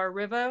at the Bar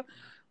Riva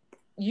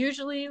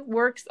usually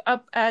works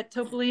up at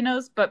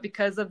Topolino's, but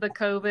because of the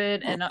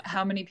COVID and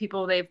how many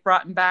people they've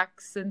brought back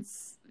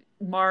since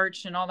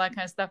March and all that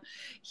kind of stuff,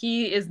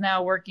 he is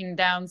now working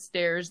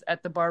downstairs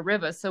at the Bar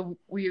Riva. So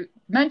we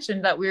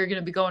mentioned that we were going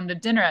to be going to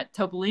dinner at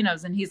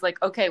Topolino's, and he's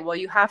like, okay, well,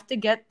 you have to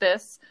get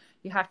this.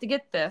 You have to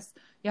get this.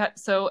 Yeah.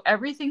 So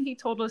everything he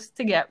told us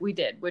to get, we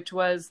did, which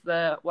was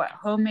the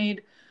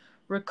homemade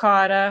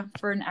ricotta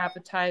for an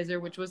appetizer,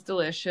 which was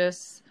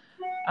delicious.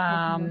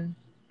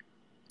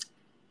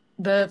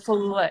 The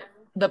filet,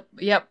 the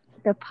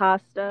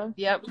pasta,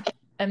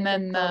 and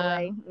then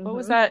what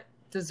was that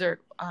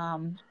dessert?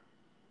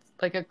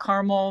 Like a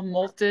caramel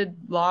malted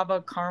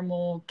lava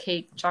caramel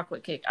cake,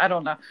 chocolate cake. I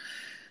don't know.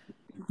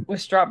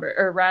 with strawberry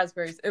or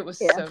raspberries. It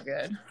was Yeah. so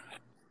good.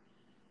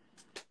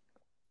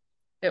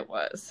 It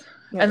was.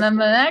 And then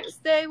the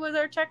next day was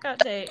our checkout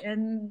day,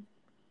 and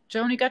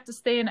Joni got to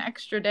stay an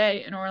extra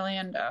day in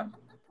Orlando.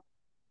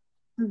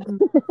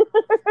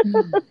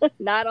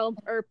 Not on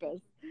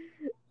purpose.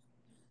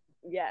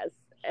 Yes.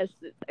 It's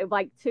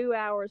like 2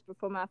 hours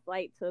before my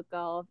flight took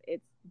off.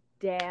 It's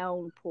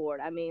downpoured.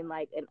 I mean,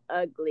 like an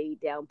ugly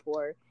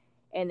downpour.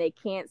 And they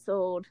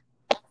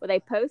they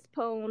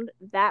postponed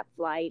that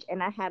flight,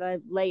 and I had a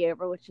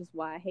layover, which is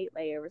why I hate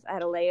layovers. I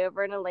had a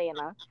layover in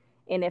Atlanta,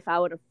 and if I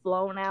would have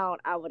flown out,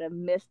 I would have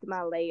missed my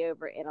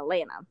layover in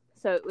Atlanta.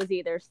 So it was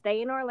either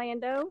stay in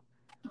Orlando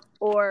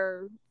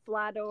or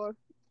fly to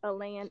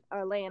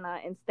Atlanta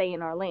and stay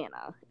in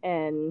Atlanta.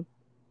 And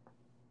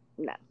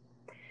no.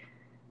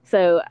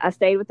 So I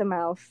stayed with the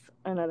mouse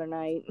another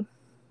night,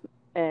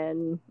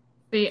 and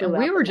see, and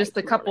we were just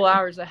a couple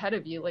hours ahead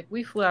of you. Like,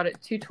 we flew out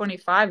at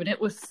 2:25, and it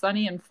was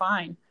sunny and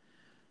fine.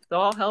 So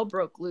all hell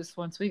broke loose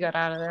once we got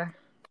out of there.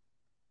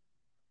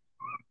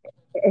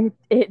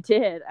 It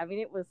did. I mean,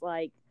 it was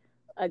like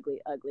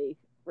ugly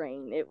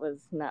rain. It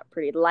was not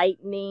pretty.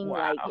 Lightning,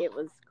 wow. Like it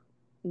was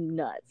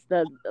nuts.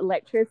 The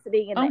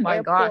electricity in the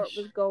airport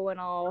was going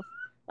off.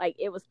 Like,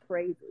 it was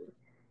crazy.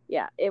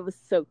 Yeah, it was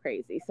so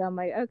crazy. So I'm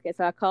like, okay.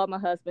 So I called my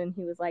husband.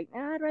 He was like,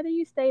 I'd rather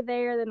you stay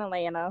there than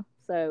Atlanta.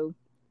 So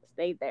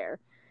stayed there.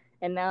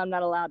 And now I'm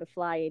not allowed to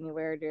fly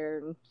anywhere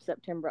during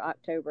September,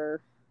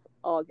 October,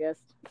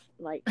 August.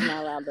 Like,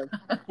 not allowed to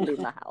leave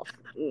my house.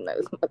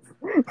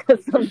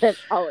 Because something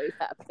always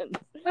happens.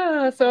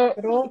 So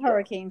good old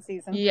hurricane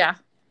season. Yeah.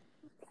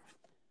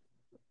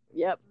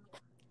 Yep.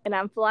 And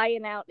I'm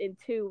flying out in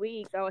 2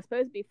 weeks. I was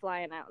supposed to be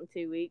flying out in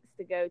 2 weeks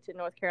to go to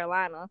North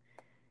Carolina.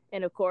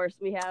 And of course,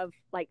 we have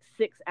like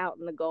 6 out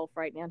in the Gulf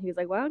right now. And he's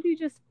like, why don't you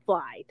just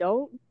fly?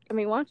 Why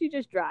don't you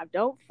just drive?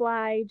 Don't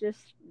fly,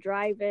 just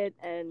drive it.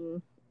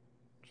 And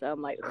so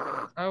I'm like,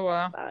 oh,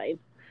 wow. Fine.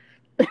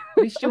 At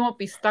least you won't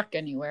be stuck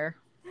anywhere.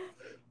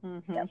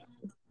 Mm-hmm.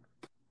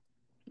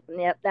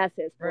 Yep, that's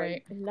his point.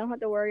 Right. You don't have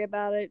to worry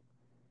about it,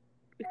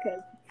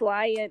 because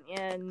flying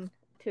in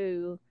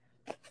to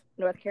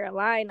North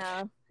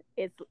Carolina,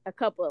 it's a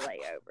couple of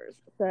layovers.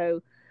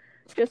 So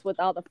just with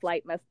all the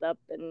flight messed up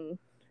and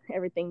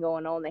everything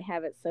going on, they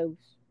have it so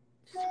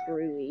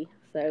screwy.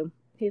 So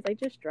he's like,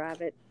 just drive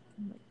it.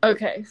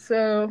 Okay,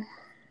 so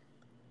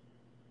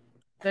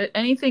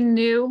anything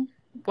new?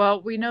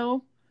 Well, we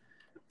know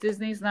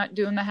Disney's not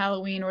doing the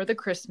Halloween or the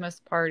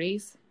Christmas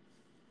parties.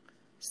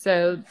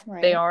 So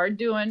They are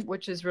doing,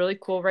 which is really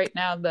cool right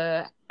now,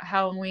 the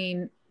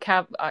Halloween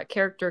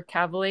character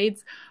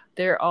cavalades.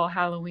 They're all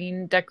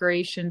Halloween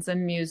decorations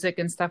and music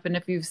and stuff. And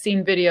if you've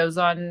seen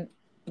videos on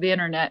the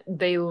internet,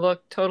 they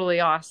look totally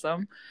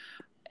awesome.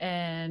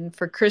 And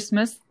for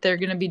Christmas, they're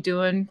going to be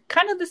doing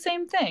kind of the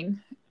same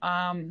thing.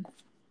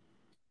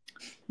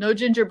 No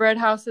gingerbread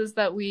houses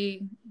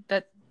they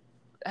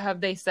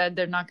said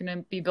they're not going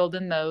to be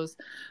building those,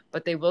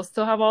 but they will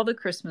still have all the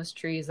Christmas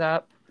trees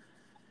up.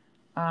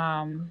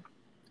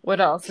 What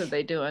else are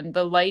they doing?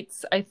 The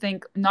lights, I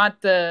think,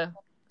 not the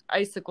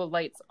icicle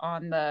lights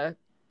on the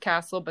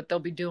castle, but they'll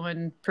be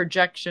doing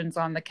projections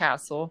on the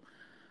castle.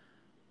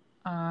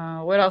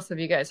 What else have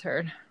you guys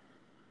heard?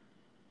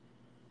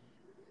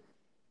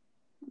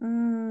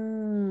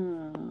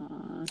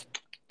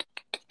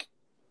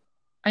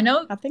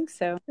 I think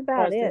so. That's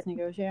about it. Disney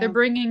goes, yeah. They're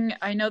bringing,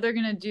 I know they're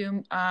going to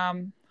do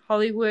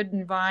Hollywood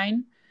and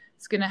Vine.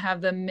 It's going to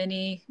have the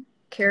mini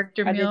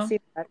character meal. I did see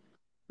that.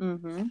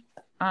 Mm-hmm.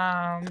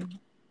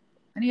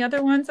 Any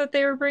other ones that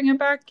they were bringing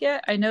back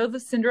yet? I know the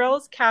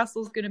Cinderella's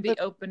Castle is going to be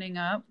opening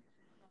up.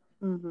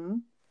 Mm-hmm.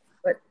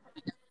 But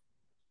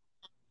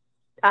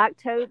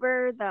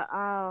October, the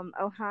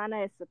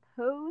Ohana is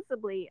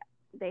supposedly,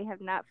 they have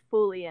not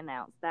fully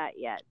announced that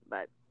yet,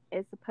 but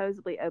it's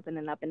supposedly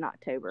opening up in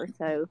October.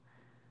 So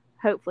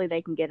hopefully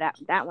they can get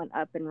that one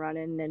up and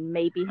running, and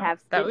maybe have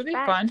Stitch that would be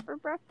back fun for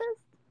breakfast.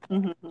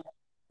 Mm-hmm.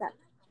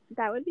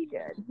 That would be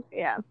good.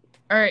 Yeah.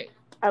 All right.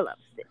 I love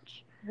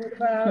Stitch. What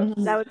about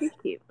that would be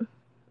cute.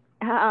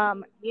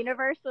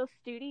 Universal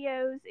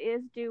Studios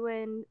is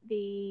doing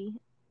the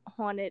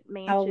Haunted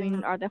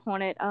Mansion or the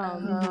Haunted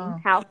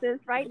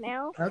houses right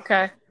now.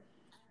 Okay.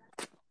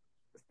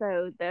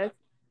 So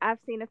I've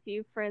seen a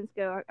few friends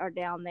are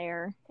down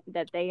there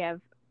that they have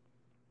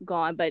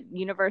gone, but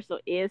Universal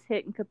is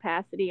hitting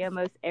capacity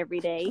almost every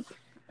day.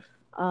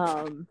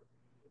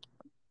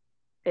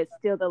 It's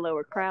still the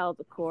lower crowds,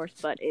 of course,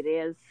 but it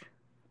is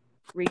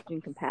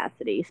reaching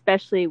capacity,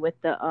 especially with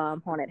the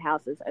haunted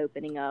houses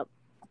opening up.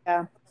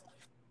 Yeah.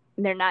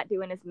 They're not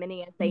doing as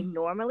many as they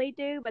normally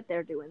do, but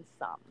they're doing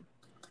some.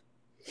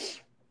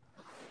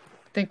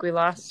 I think we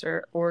lost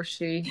her, or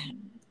she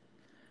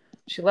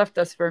left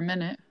us for a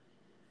minute.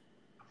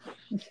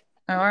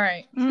 All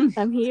right.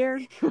 I'm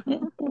here.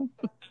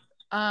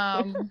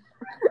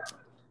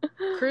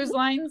 Cruise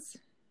lines,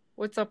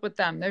 what's up with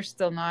them? They're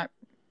still not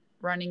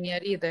running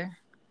yet either.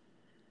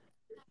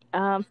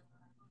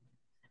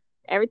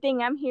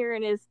 Everything I'm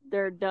hearing is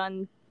they're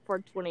done for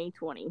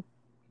 2020.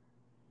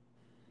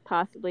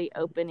 Possibly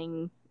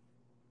opening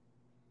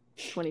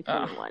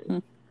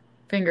 2021.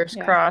 Fingers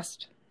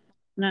crossed.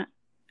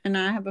 And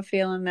I have a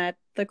feeling that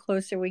the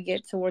closer we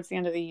get towards the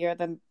end of the year,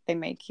 then they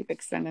may keep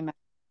extending that.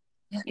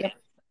 Yep.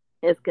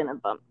 It's gonna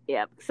bump.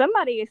 Yeah,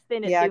 somebody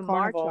extended through Carnival,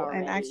 March already.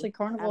 And actually,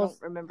 Carnival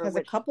has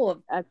a couple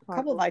of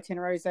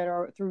itineraries that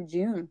are through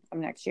June of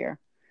next year.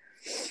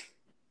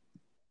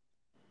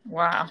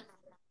 Wow.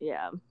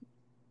 Yeah,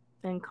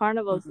 and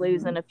Carnival's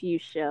losing a few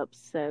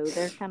ships, so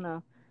they're kind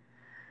of.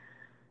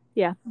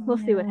 Yeah, we'll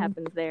see what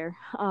happens there.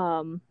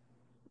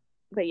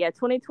 But yeah,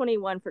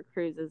 2021 for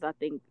cruises, I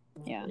think.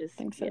 Yeah, I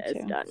think so too.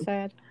 It's done.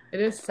 Sad. It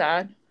is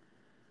sad.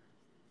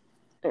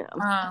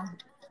 Yeah.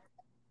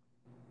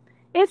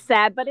 It's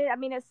sad, but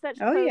it's such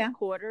close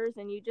quarters,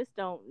 and you just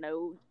don't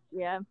know.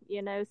 Yeah,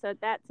 so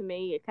that to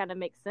me, it kind of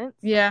makes sense.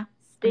 Yeah.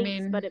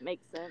 Stinks, but it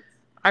makes sense.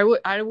 I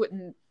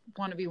wouldn't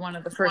want to be one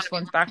of the first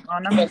ones back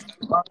on them.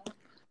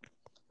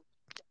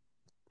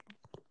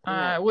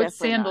 What's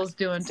Sandals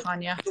doing,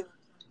 Tanya?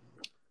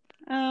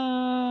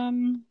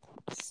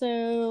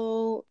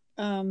 So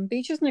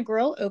Beaches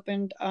Negril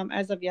opened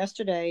as of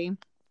yesterday.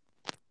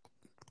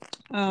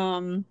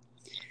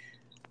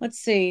 Let's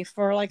see,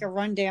 for like a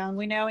rundown,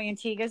 we know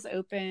Antigua's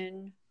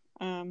open,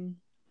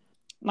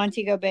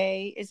 Montego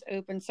Bay is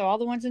open. So all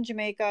the ones in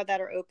Jamaica that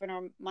are open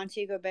are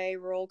Montego Bay,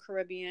 Royal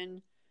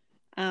Caribbean,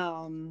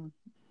 Sandals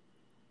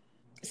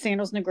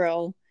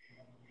Negril,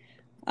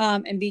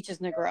 and Beaches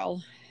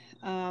Negril.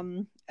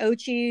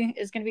 Ochi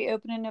is going to be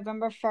opening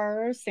November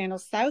 1st.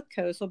 Sandals South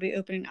Coast will be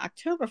opening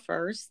October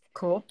 1st.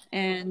 Cool.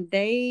 And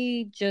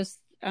they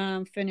just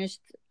finished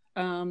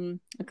a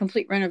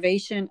complete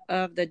renovation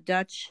of the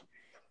Dutch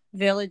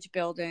Village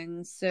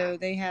building. So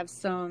they have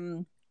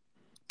some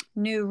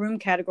new room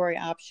category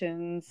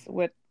options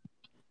with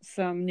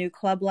some new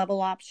club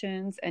level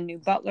options and new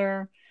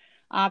butler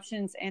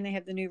options. And they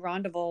have the new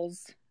rendezvous,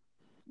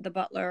 the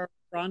butler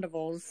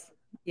rendezvous.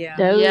 Yeah.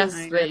 Yes,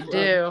 they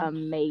do.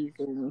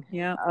 Amazing.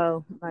 Yeah.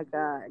 Oh my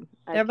God.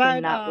 I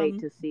cannot wait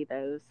to see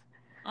those.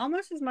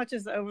 Almost as much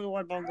as the Over the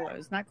Water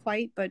bungalows. Not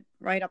quite, but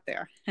right up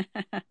there.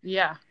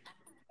 Yeah.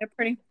 They're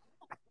pretty.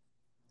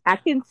 I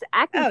can see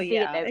it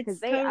though,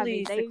 because it's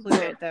totally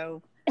secluded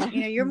though.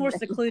 You're more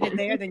secluded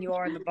there than you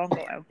are in the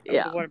bungalow.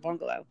 Yeah. The water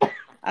bungalow.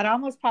 I'd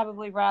almost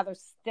probably rather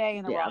stay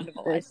in the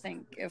rendezvous. I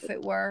think if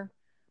it were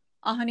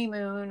a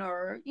honeymoon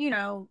or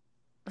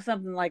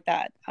something like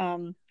that.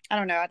 I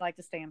don't know. I'd like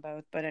to stay in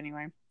both, but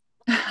anyway.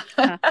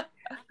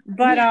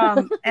 But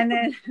and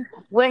then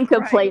wouldn't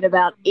complain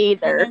about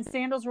either. And then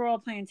Sandals Royal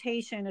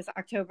Plantation is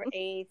October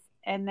 8th,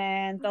 and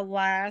then the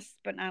last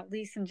but not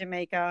least in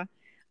Jamaica.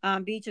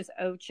 Beaches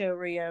Ocho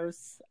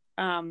Rios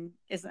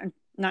is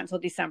not until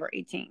December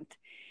 18th.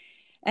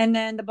 And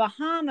then the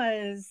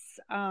Bahamas,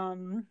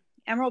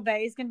 Emerald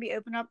Bay is going to be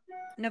open up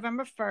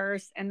November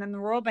 1st. And then the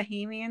Royal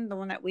Bahamian, the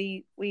one that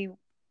we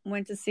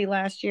went to see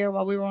last year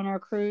while we were on our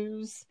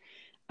cruise,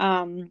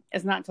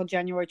 is not until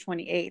January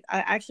 28th. I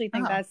actually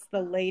think that's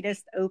the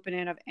latest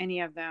opening of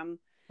any of them.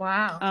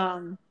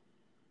 Wow.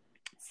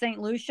 St.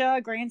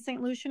 Lucia, Grand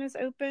St. Lucian is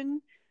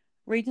open.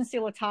 Regency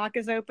Latak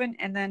is open,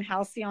 and then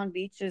Halcyon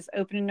Beach is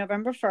opening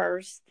November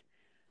 1st.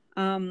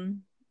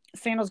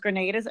 Sandals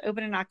Grenada is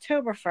open in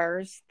October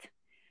 1st.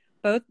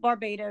 Both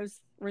Barbados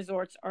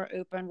resorts are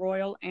open,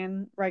 Royal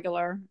and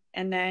regular.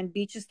 And then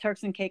Beaches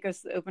Turks and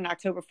Caicos is open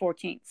October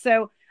 14th.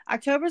 So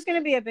October is going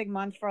to be a big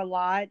month for a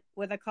lot,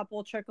 with a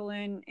couple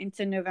trickling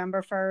into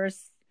November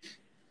 1st.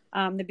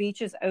 The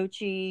Beaches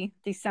Ochi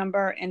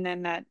December, and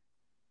then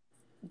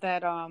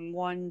that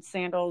one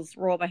Sandals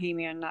Royal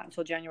Bahamian not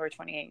until January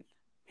 28th.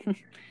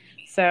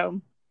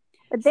 So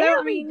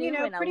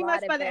pretty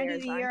much by the end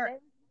of the year,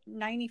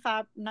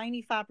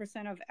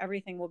 95% of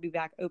everything will be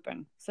back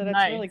open. So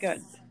that's really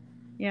good.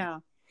 Yeah.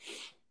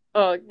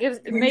 Oh,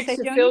 it makes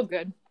you feel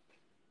good.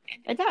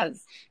 It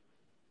does.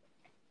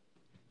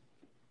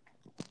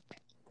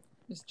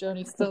 Is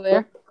Joni still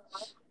there?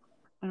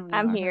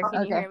 I'm here.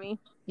 Can you hear me?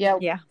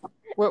 Yeah.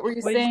 What were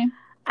you saying?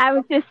 I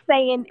was just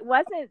saying,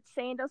 wasn't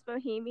Sandals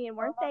Bohemian,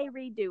 weren't they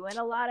redoing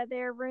a lot of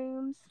their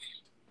rooms?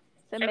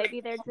 So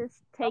maybe they're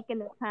just taking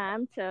the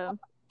time to.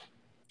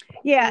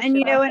 Yeah, and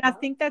and I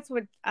think that's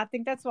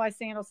why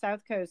Sandals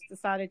South Coast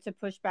decided to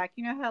push back.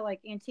 You know how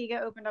like Antigua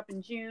opened up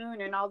in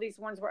June and all these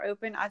ones were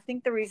open. I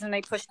think the reason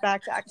they pushed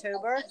back to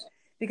October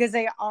because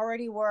they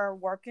already were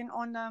working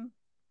on the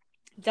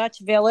Dutch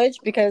Village,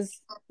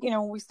 because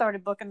when we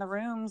started booking the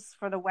rooms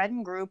for the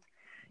wedding group,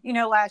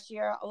 last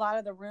year, a lot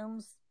of the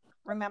rooms,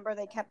 remember,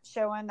 they kept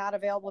showing not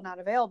available,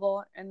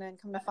 and then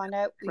come to find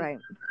out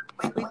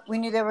we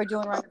knew they were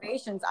doing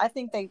renovations. I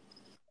think they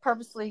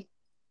purposely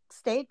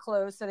stayed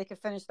closed so they could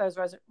finish those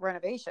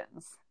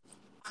renovations,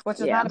 which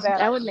is not a bad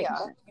idea,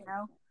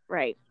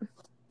 right?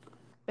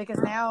 Because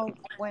now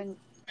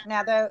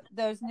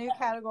those new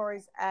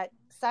categories at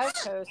South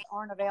Coast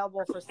aren't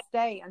available for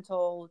stay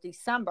until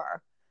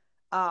December,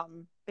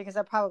 because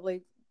they're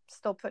probably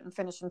still putting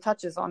finishing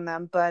touches on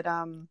them. But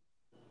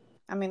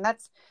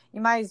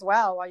you might as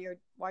well,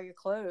 while you're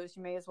closed,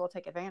 you may as well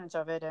take advantage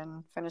of it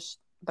and finish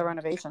the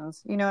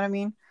renovations. You know what I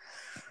mean?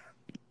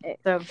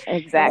 So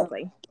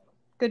exactly.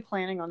 Good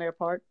planning on their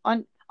part.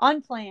 On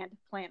unplanned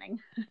planning.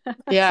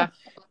 Yeah.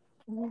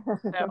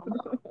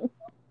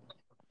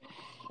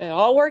 It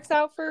all works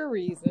out for a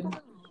reason.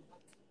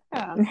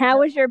 Yeah. And how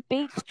was your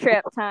beach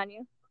trip,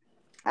 Tanya?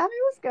 It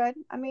was good.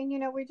 I mean,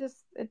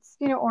 it's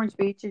Orange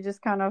Beach. You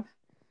just kind of,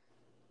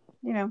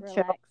 chill.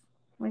 Relax.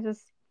 We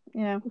just,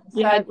 Yeah.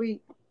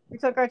 we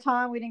took our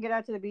time. We didn't get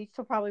out to the beach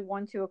till probably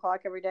 1-2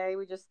 o'clock every day.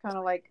 We just kind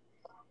of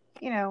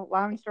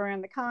lounged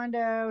around the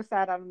condo,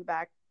 sat out on the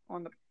back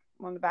on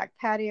the back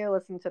patio,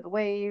 listened to the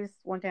waves,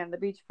 went down to the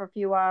beach for a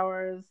few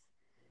hours,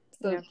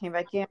 came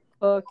back in,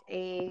 cooked,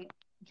 ate,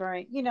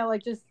 drank,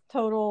 just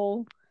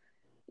total,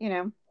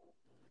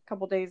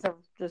 couple days of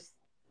just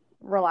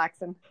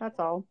relaxing. That's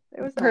all.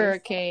 It was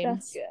hurricanes. Nice.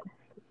 That's good.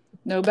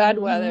 No bad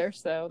weather,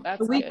 so that's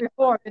the week good.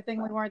 before. Good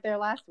thing we weren't there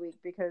last week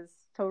because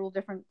total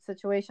different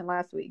situation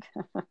last week.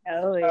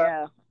 Oh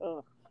yeah.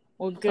 Ugh.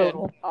 Well, good.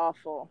 Total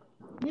awful.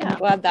 Yeah. I'm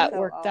glad that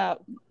worked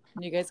out.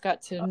 You guys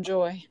got to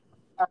enjoy.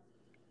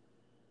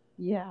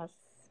 Yes.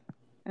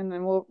 And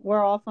then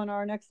we're off on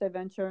our next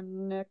adventure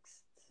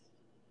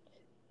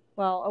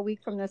a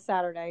week from this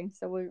Saturday.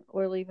 So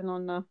we're leaving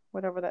on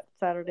whatever that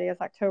Saturday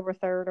is, October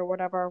 3rd or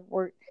whatever,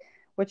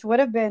 which would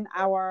have been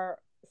our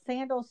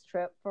sandals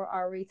trip for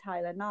our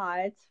retie the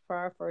knots for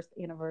our first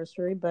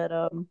anniversary. But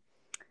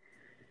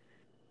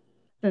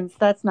since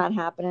that's not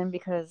happening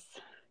because,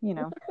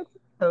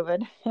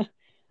 COVID,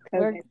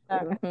 we're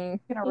going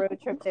to road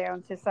trip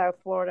down to South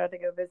Florida to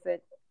go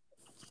visit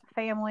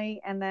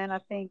family. And then I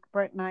think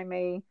Brent and I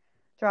may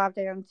drive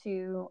down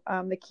to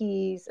the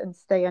Keys and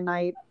stay a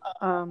night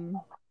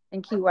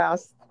in Key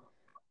West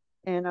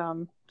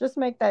and just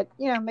make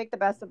the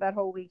best of that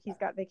whole week. He's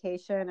got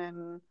vacation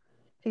and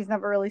he's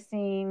never really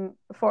seen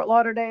Fort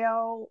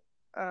Lauderdale,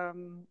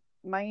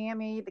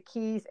 Miami, the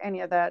Keys,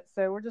 any of that.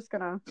 So we're just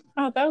gonna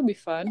that would be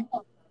fun.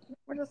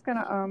 We're just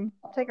gonna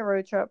take a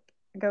road trip,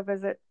 go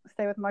visit,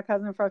 stay with my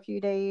cousin for a few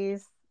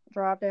days,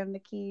 drive down the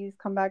Keys,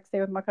 come back,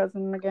 stay with my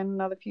cousin again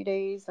another few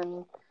days,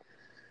 and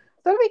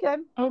so it'll be good.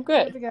 Oh,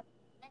 good.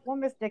 We'll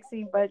miss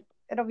Dixie, but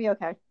it'll be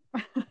okay.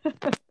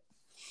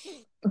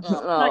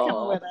 Not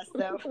coming with us,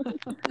 though.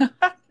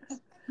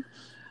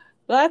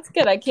 Well, that's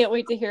good. I can't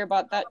wait to hear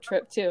about that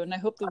trip too, and I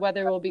hope the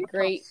weather will be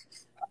great.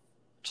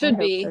 Should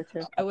be.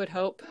 So I would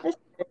hope.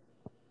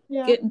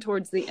 Yeah. Getting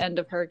towards the end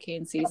of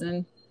hurricane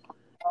season,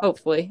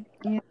 hopefully.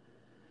 Yeah.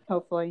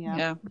 Hopefully, yeah.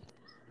 Yeah.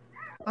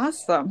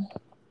 Awesome.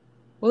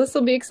 Well, this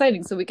will be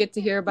exciting. So we get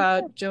to hear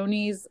about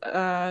Joni's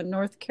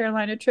North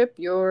Carolina trip,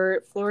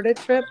 your Florida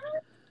trip.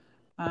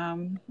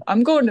 I'm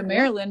going to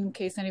Maryland in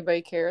case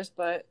anybody cares,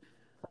 but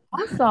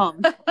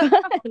awesome.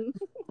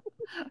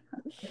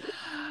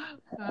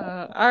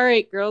 All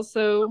right, girls.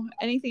 So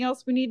anything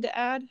else we need to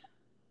add?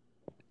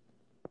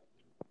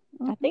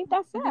 I think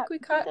that's it. I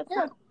think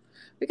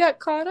we got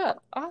caught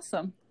up.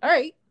 Awesome. All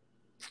right.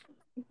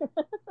 All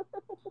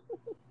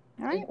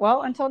right.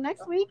 Well, until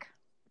next week.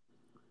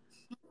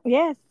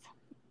 Yes.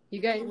 You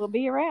guys will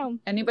be around.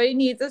 Anybody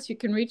needs us, you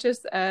can reach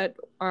us at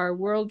our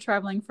World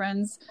Traveling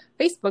Friends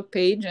Facebook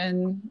page,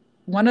 and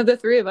one of the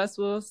three of us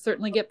will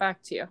certainly get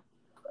back to you.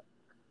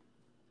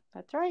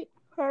 That's right.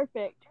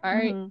 Perfect. All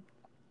right.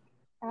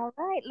 Mm-hmm. All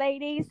right,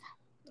 ladies.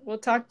 We'll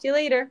talk to you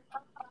later.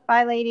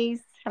 Bye,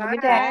 ladies. Have a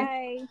good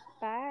day.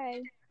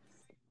 Bye. Bye.